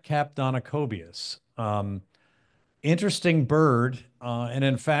black-capped Donychobius. Interesting bird. And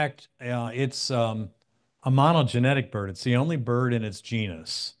in fact, it's a monogenetic bird. It's the only bird in its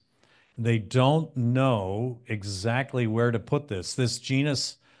genus. They don't know exactly where to put this. This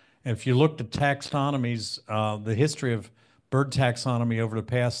genus, if you looked at taxonomies, the history of bird taxonomy over the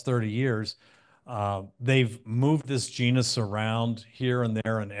past 30 years, they've moved this genus around here and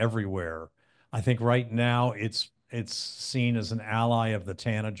there and everywhere. I think right now it's seen as an ally of the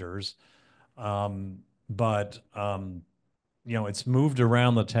tanagers, but it's moved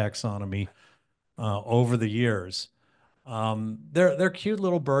around the taxonomy over the years. They're cute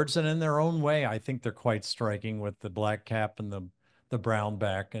little birds, and in their own way, I think they're quite striking with the black cap and the brown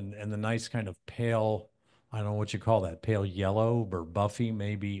back and the nice kind of pale, I don't know what you call that, pale yellow or buffy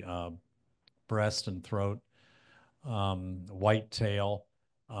maybe, breast and throat, white tail.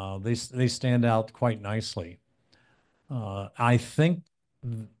 They stand out quite nicely. I think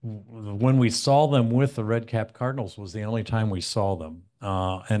when we saw them with the red-capped cardinals was the only time we saw them.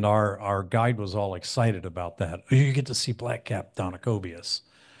 And our guide was all excited about that. You get to see black-capped Donychobius.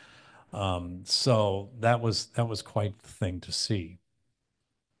 So that was quite the thing to see.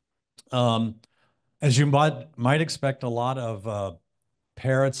 As you might expect, a lot of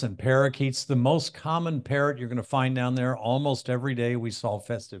parrots and parakeets. The most common parrot you're going to find down there, almost every day we saw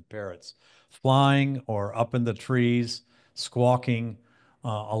festive parrots flying or up in the trees, squawking,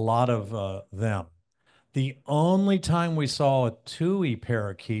 a lot of them. The only time we saw a tui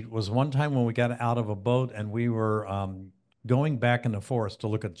parakeet was one time when we got out of a boat and we were going back in the forest to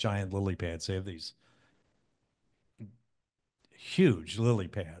look at giant lily pads. They have these huge lily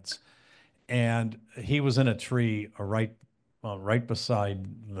pads. And he was in a tree right beside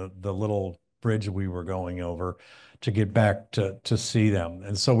the little bridge we were going over to get back to see them.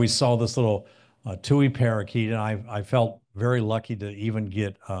 And so we saw this little tui parakeet, and I felt very lucky to even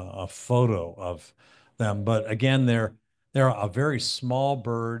get a photo of them. But again, they're a very small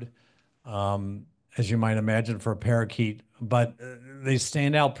bird, as you might imagine for a parakeet, but they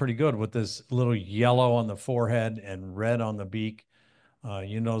stand out pretty good with this little yellow on the forehead and red on the beak.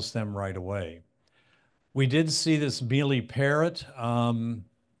 You notice them right away. We did see this mealy parrot,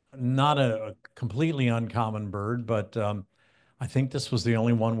 not a completely uncommon bird, but I think this was the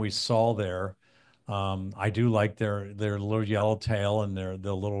only one we saw there. I do like their little yellow tail and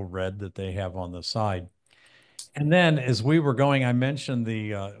the little red that they have on the side. And then as we were going, I mentioned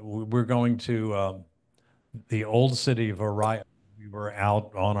we're going to the old city of Orion. We were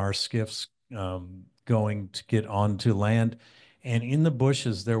out on our skiffs going to get onto land. And in the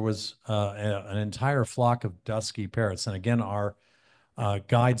bushes, there was an entire flock of dusky parrots. And again, our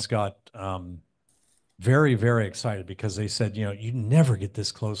guides got very, very excited because they said, you never get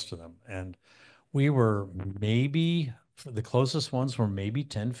this close to them. And we were the closest ones were maybe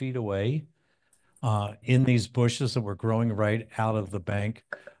 10 feet away in these bushes that were growing right out of the bank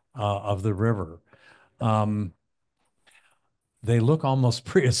of the river. They look almost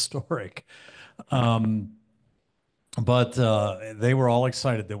prehistoric. But they were all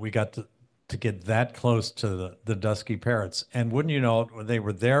excited that we got to get that close to the dusky parrots. And wouldn't you know it, they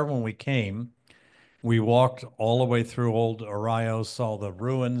were there when we came. We walked all the way through Old Arroyo, saw the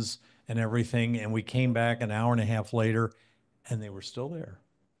ruins and everything, and we came back an hour and a half later, and they were still there.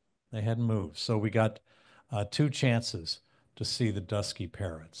 They hadn't moved. So we got 2 chances to see the dusky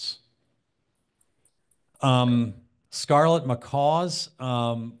parrots. Scarlet macaws.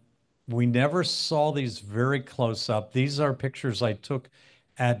 We never saw these very close up. These are pictures I took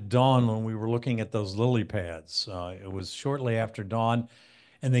at dawn when we were looking at those lily pads. It was shortly after dawn,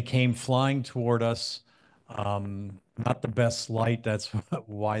 and they came flying toward us. Not the best light, that's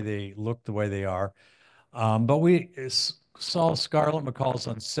why they look the way they are. But we saw scarlet macaws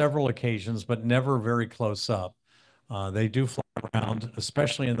on several occasions, but never very close up. They do fly around,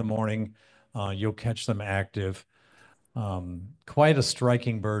 especially in the morning. You'll catch them active. Quite a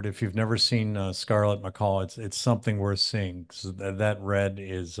striking bird. If you've never seen scarlet macaw, it's something worth seeing. So that red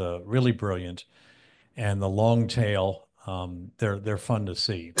is really brilliant, and the long tail, they're fun to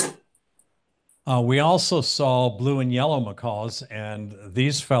see. We also saw blue and yellow macaws, and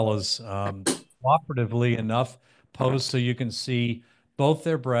these fellas, cooperatively enough, posed so you can see both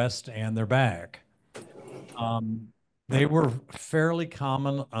their breast and their back. They were fairly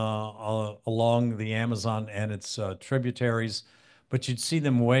common along the Amazon and its tributaries, but you'd see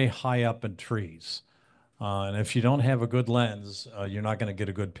them way high up in trees. And if you don't have a good lens, you're not going to get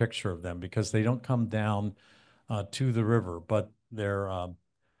a good picture of them because they don't come down to the river, but they're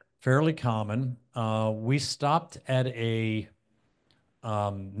fairly common. We stopped at a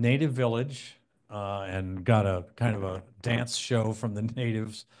native village and got a kind of a dance show from the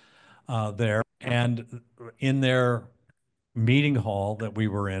natives there. And in their meeting hall that we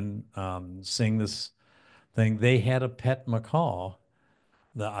were in, seeing this thing, they had a pet macaw,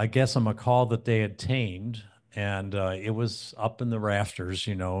 I guess a macaw that they had tamed. And it was up in the rafters,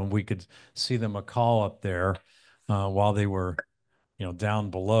 and we could see the macaw up there while they were, down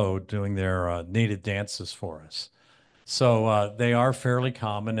below doing their native dances for us. So they are fairly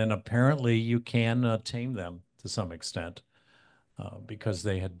common, and apparently you can tame them to some extent because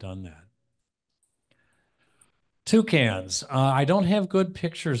they had done that. Toucans. I don't have good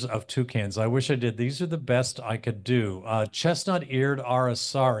pictures of toucans. I wish I did. These are the best I could do. Chestnut-eared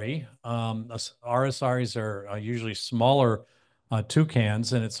aracari. Aracaris are usually smaller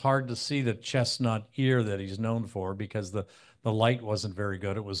toucans, and it's hard to see the chestnut ear that he's known for because the light wasn't very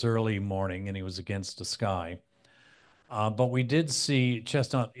good. It was early morning, and he was against the sky. But we did see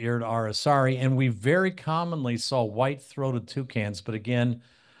chestnut-eared aracari, and we very commonly saw white-throated toucans, but again,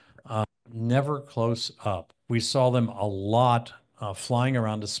 never close up. We saw them a lot flying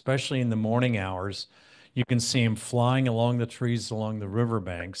around, especially in the morning hours. You can see them flying along the trees along the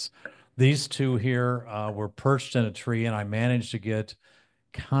riverbanks. These two here were perched in a tree, and I managed to get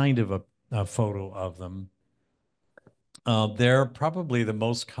kind of a photo of them. They're probably the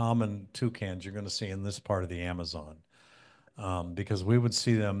most common toucans you're going to see in this part of the Amazon because we would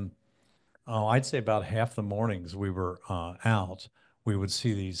see them, I'd say about half the mornings we were out, we would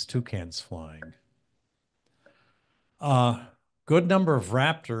see these toucans flying. Good number of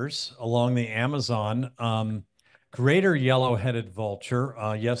raptors along the Amazon. Greater yellow-headed vulture.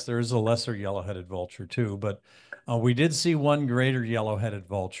 Yes, there is a lesser yellow-headed vulture too, but we did see one greater yellow-headed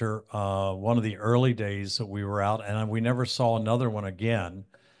vulture one of the early days that we were out, and we never saw another one again.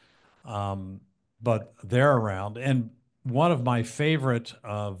 But they're around. And one of my favorite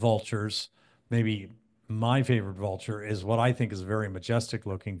vultures, maybe my favorite vulture, is what I think is a very majestic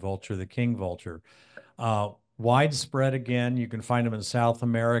looking vulture, the king vulture. Widespread again. You can find them in South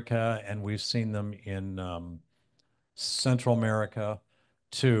America, and we've seen them in Central America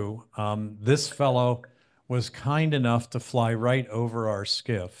too. This fellow was kind enough to fly right over our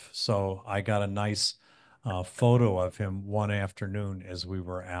skiff, so I got a nice photo of him one afternoon as we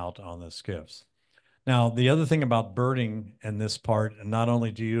were out on the skiffs. Now, the other thing about birding in this part, and not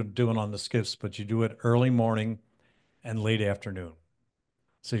only do you do it on the skiffs, but you do it early morning and late afternoon.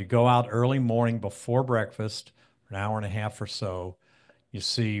 So you go out early morning before breakfast, an hour and a half or so. You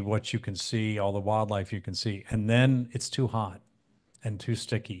see what you can see, all the wildlife you can see, and then it's too hot and too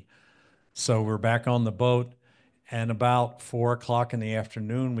sticky. So we're back on the boat, and about 4 o'clock in the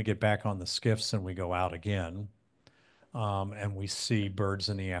afternoon, we get back on the skiffs and we go out again, and we see birds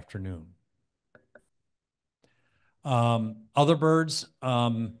in the afternoon. Other birds,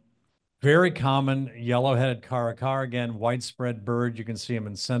 very common, yellow-headed caracara, again, widespread bird. You can see them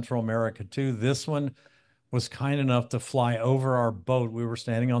in Central America too. This one was kind enough to fly over our boat. We were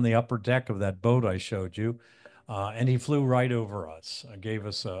standing on the upper deck of that boat I showed you, and he flew right over us, gave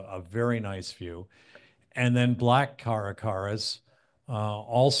us a very nice view. And then black caracaras,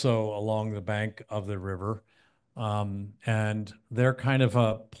 also along the bank of the river. And they're kind of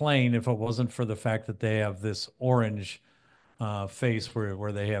a plain if it wasn't for the fact that they have this orange face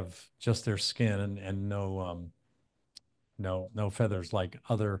where they have just their skin and no feathers like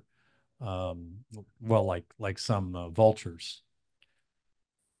other well, like some vultures.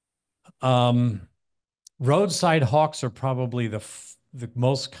 Roadside hawks are probably the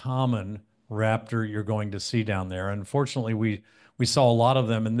most common raptor you're going to see down there. Unfortunately, we we saw a lot of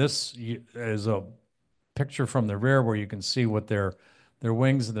them. And this is a picture from the rear where you can see what their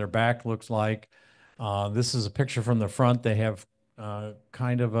wings and their back looks like. This is a picture from the front. They have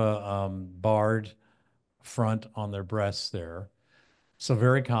kind of a barred front on their breasts there. So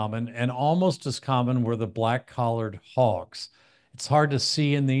very common, and almost as common were the black-collared hawks. It's hard to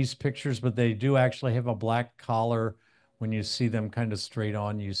see in these pictures, but they do actually have a black collar. When you see them kind of straight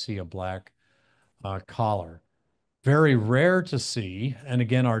on, you see a black collar. Very rare to see, and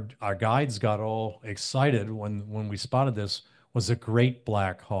again, our guides got all excited when we spotted this, was a great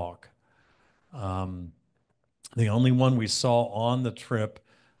black hawk. The only one we saw on the trip,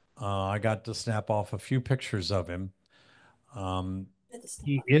 I got to snap off a few pictures of him.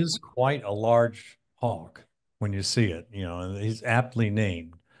 He is quite a large hawk when you see it, you know, and he's aptly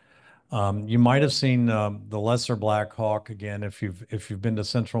named. You might have seen the lesser black hawk again if you've been to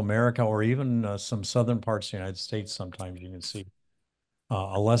Central America or even some southern parts of the United States. Sometimes you can see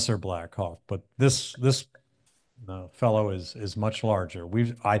a lesser black hawk, but this fellow is much larger.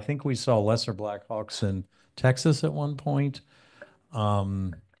 I think we saw lesser black hawks in Texas at one point,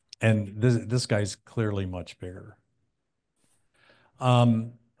 and this guy's clearly much bigger.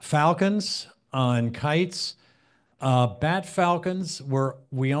 Falcons and kites. Bat falcons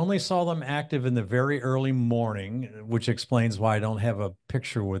we only saw them active in the very early morning, which explains why I don't have a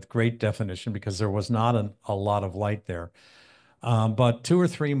picture with great definition because there was not a lot of light there. But 2 or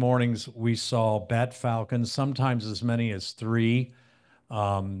 3 mornings we saw bat falcons, sometimes as many as 3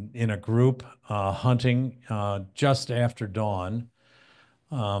 in a group hunting just after dawn.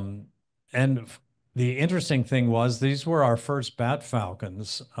 And the interesting thing was these were our first bat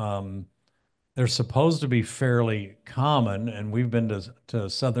falcons. They're supposed to be fairly common, and we've been to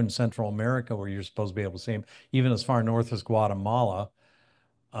southern Central America where you're supposed to be able to see them, even as far north as Guatemala.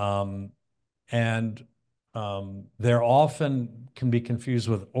 They're often can be confused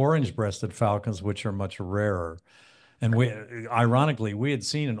with orange-breasted falcons, which are much rarer. And ironically, we had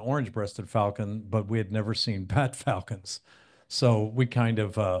seen an orange-breasted falcon, but we had never seen bat falcons. So we kind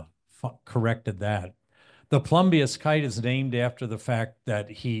of corrected that. The plumbeous kite is named after the fact that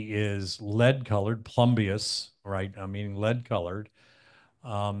he is lead-colored, plumbeous, right? Meaning lead-colored.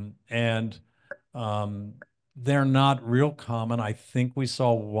 They're not real common. I think we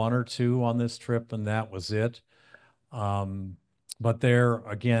saw 1 or 2 on this trip, and that was it. But they're,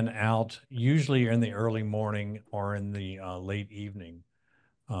 again, out usually in the early morning or in the late evening.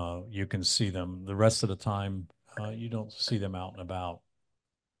 You can see them. The rest of the time, you don't see them out and about.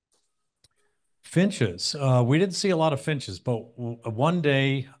 Finches. We didn't see a lot of finches, but one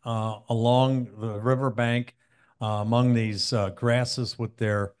day along the riverbank, among these grasses with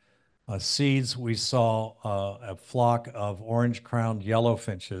their seeds, we saw a flock of orange-crowned yellow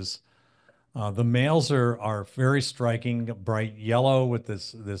finches. The males are very striking, bright yellow with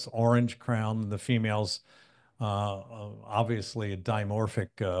this orange crown. The females, obviously a dimorphic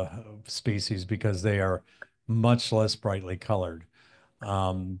species because they are much less brightly colored.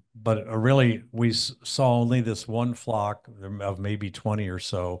 But really, we saw only this one flock of maybe 20 or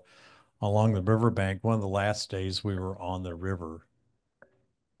so along the riverbank, one of the last days we were on the river.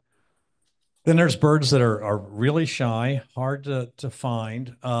 Then there's birds that are really shy, hard to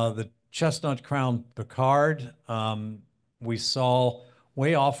find. The chestnut-crowned Picard, we saw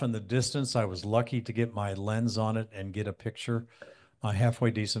way off in the distance. I was lucky to get my lens on it and get a picture, a halfway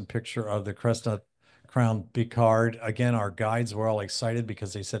decent picture of the chestnut-crowned Picard. Again, our guides were all excited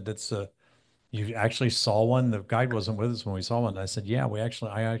because they said you actually saw one. The guide wasn't with us when we saw one. I said, yeah,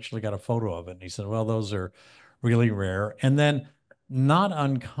 I actually got a photo of it. And he said, well, those are really rare. And then not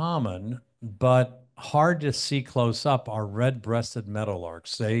uncommon, but hard to see close up are red-breasted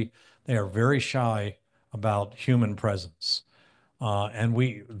meadowlarks. They are very shy about human presence.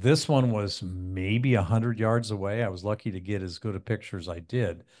 This one was maybe 100 yards away. I was lucky to get as good a picture as I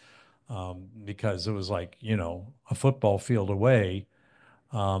did because it was like, you know, a football field away.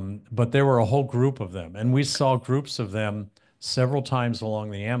 But there were a whole group of them, and we saw groups of them several times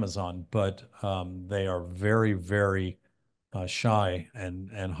along the Amazon, but they are very, very shy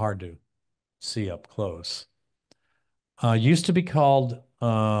and hard to see up close. Used to be called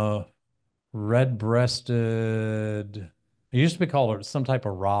red-breasted. It used to be called some type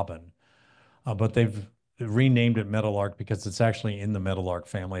of robin, but they've renamed it meadowlark because it's actually in the meadowlark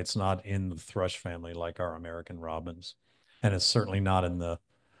family. It's not in the thrush family like our American robins, and it's certainly not in the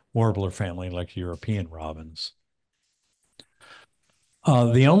warbler family like European robins.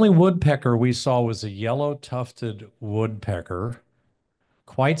 The only woodpecker we saw was a yellow-tufted woodpecker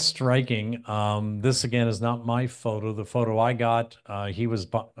quite striking. This again is not my photo. The photo I got, he was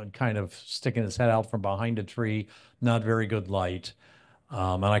kind of sticking his head out from behind a tree, not very good light.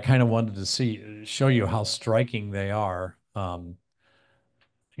 And I kind of wanted to show you how striking they are. You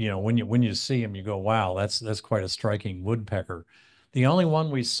know, when you see them, you go, wow, that's quite a striking woodpecker. The only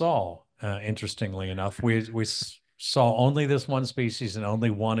one we saw, interestingly enough, we saw only this one species and only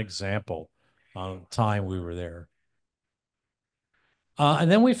one example time we were there.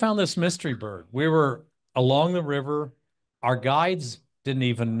 And then we found this mystery bird. We were along the river. Our guides didn't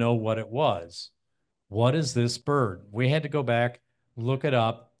even know what it was. What is this bird? We had to go back, look it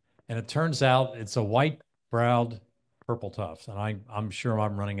up, and it turns out it's a white-browed purple tuft. And I'm sure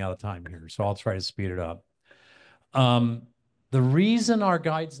I'm running out of time here, so I'll try to speed it up. The reason our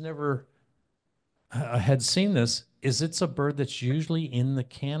guides never had seen this is it's a bird that's usually in the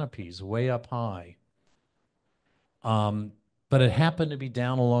canopies way up high. But it happened to be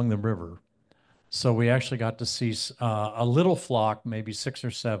down along the river. So we actually got to see a little flock, maybe 6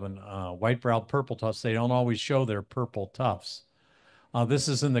 or 7 white-browed purple tufts. They don't always show their purple tufts. This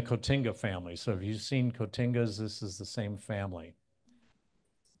is in the Cotinga family. So if you've seen Cotingas, this is the same family.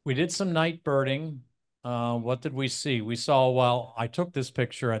 We did some night birding. What did we see? We saw, well, I took this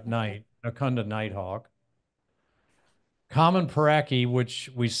picture at night, a Acunda nighthawk. Common paraki, which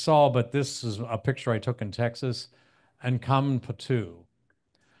we saw, but this is a picture I took in Texas, and common patu,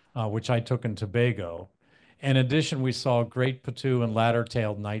 which I took in Tobago. In addition, we saw great patu and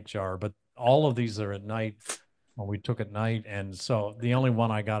ladder-tailed nightjar, but all of these are at night. Well, we took at night, and so the only one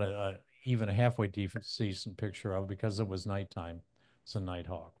I got even a halfway decent picture of because it was nighttime. It's a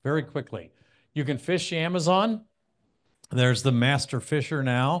nighthawk. Very quickly, you can fish the Amazon. There's the master fisher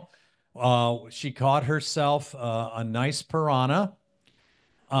now. She caught herself a nice piranha.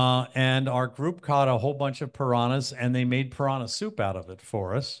 And our group caught a whole bunch of piranhas, and they made piranha soup out of it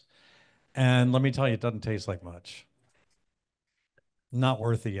for us. And let me tell you, it doesn't taste like much. Not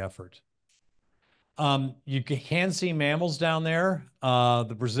worth the effort. You can see mammals down there.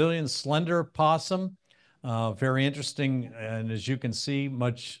 The Brazilian slender possum, very interesting. And as you can see,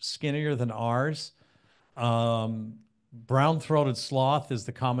 much skinnier than ours. Brown-throated sloth is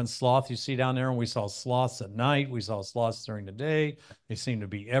the common sloth you see down there. And we saw sloths at night. We saw sloths during the day. They seem to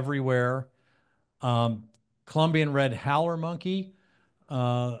be everywhere. Colombian red howler monkey,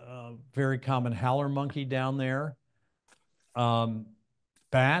 very common howler monkey down there.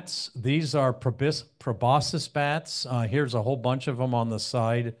 Bats, these are proboscis bats. Here's a whole bunch of them on the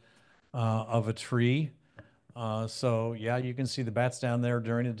side of a tree. So yeah, you can see the bats down there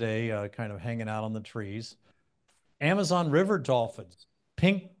during the day, kind of hanging out on the trees. Amazon River dolphins,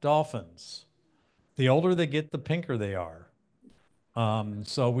 pink dolphins. The older they get, the pinker they are.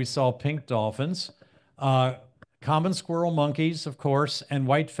 So we saw pink dolphins. Common squirrel monkeys, of course, and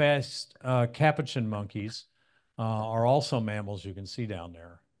white-faced capuchin monkeys are also mammals you can see down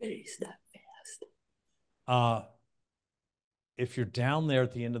there. It's not fast. If you're down there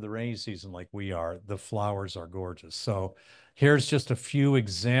at the end of the rainy season like we are, the flowers are gorgeous. So here's just a few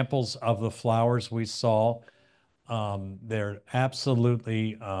examples of the flowers we saw. They're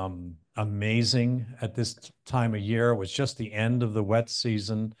absolutely amazing at this time of year. It was just the end of the wet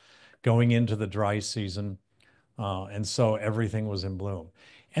season, going into the dry season. And so everything was in bloom.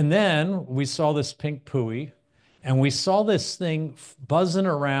 And then we saw this pink pui, and we saw this thing buzzing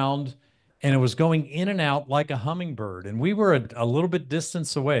around, and it was going in and out like a hummingbird. And we were a little bit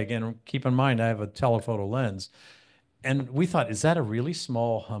distance away. Again, keep in mind, I have a telephoto lens. And we thought, is that a really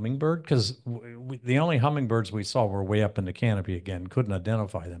small hummingbird? Because the only hummingbirds we saw were way up in the canopy again, couldn't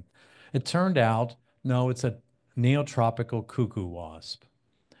identify them. It turned out, no, it's a neotropical cuckoo wasp.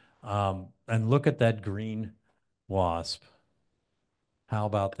 And look at that green wasp. How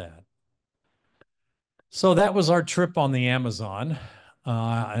about that? So that was our trip on the Amazon,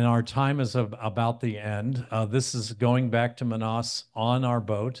 and our time is about the end. This is going back to Manaus on our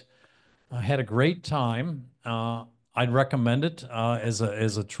boat. I had a great time. I'd recommend it as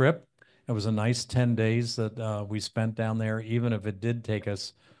a trip. It was a nice 10 days that we spent down there, even if it did take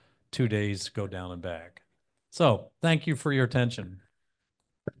us 2 days to go down and back. So thank you for your attention.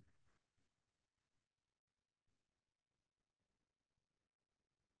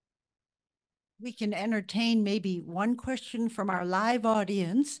 We can entertain maybe one question from our live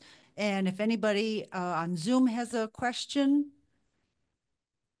audience. And if anybody on Zoom has a question,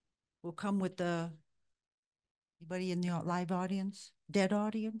 we'll come with anybody in the live audience, dead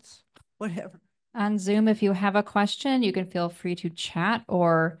audience, whatever. On Zoom, if you have a question, you can feel free to chat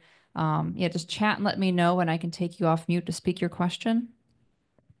or yeah, just chat and let me know and I can take you off mute to speak your question.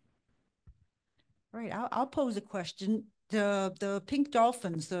 All right, I'll pose a question. The pink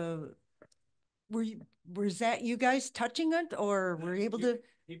dolphins, was that you guys touching it, or were you able to?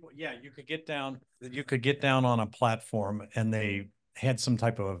 Yeah, you could get down on a platform, and they had some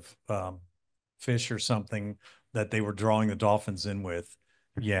type of fish or something that they were drawing the dolphins in with.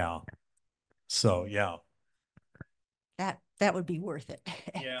 Yeah. So yeah. That would be worth it.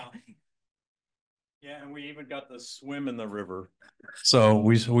 Yeah. Yeah, and we even got to swim in the river. So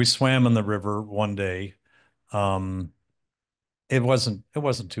we swam in the river one day. It wasn't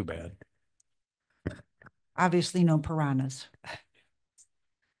too bad. Obviously no piranhas.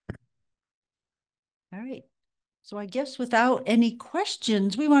 All right. So I guess without any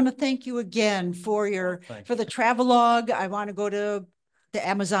questions, we want to thank you again for Thank the travelogue. I want to go to the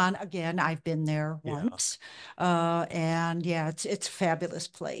Amazon again. I've been there once. And yeah, it's a fabulous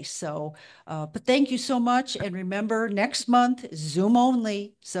place. So, but thank you so much. And remember, next month, Zoom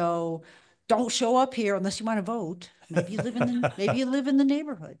only. So don't show up here unless you want to vote. Maybe you live in the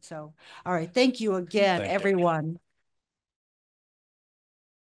neighborhood. So, all right. Thank you again, Thank you. everyone.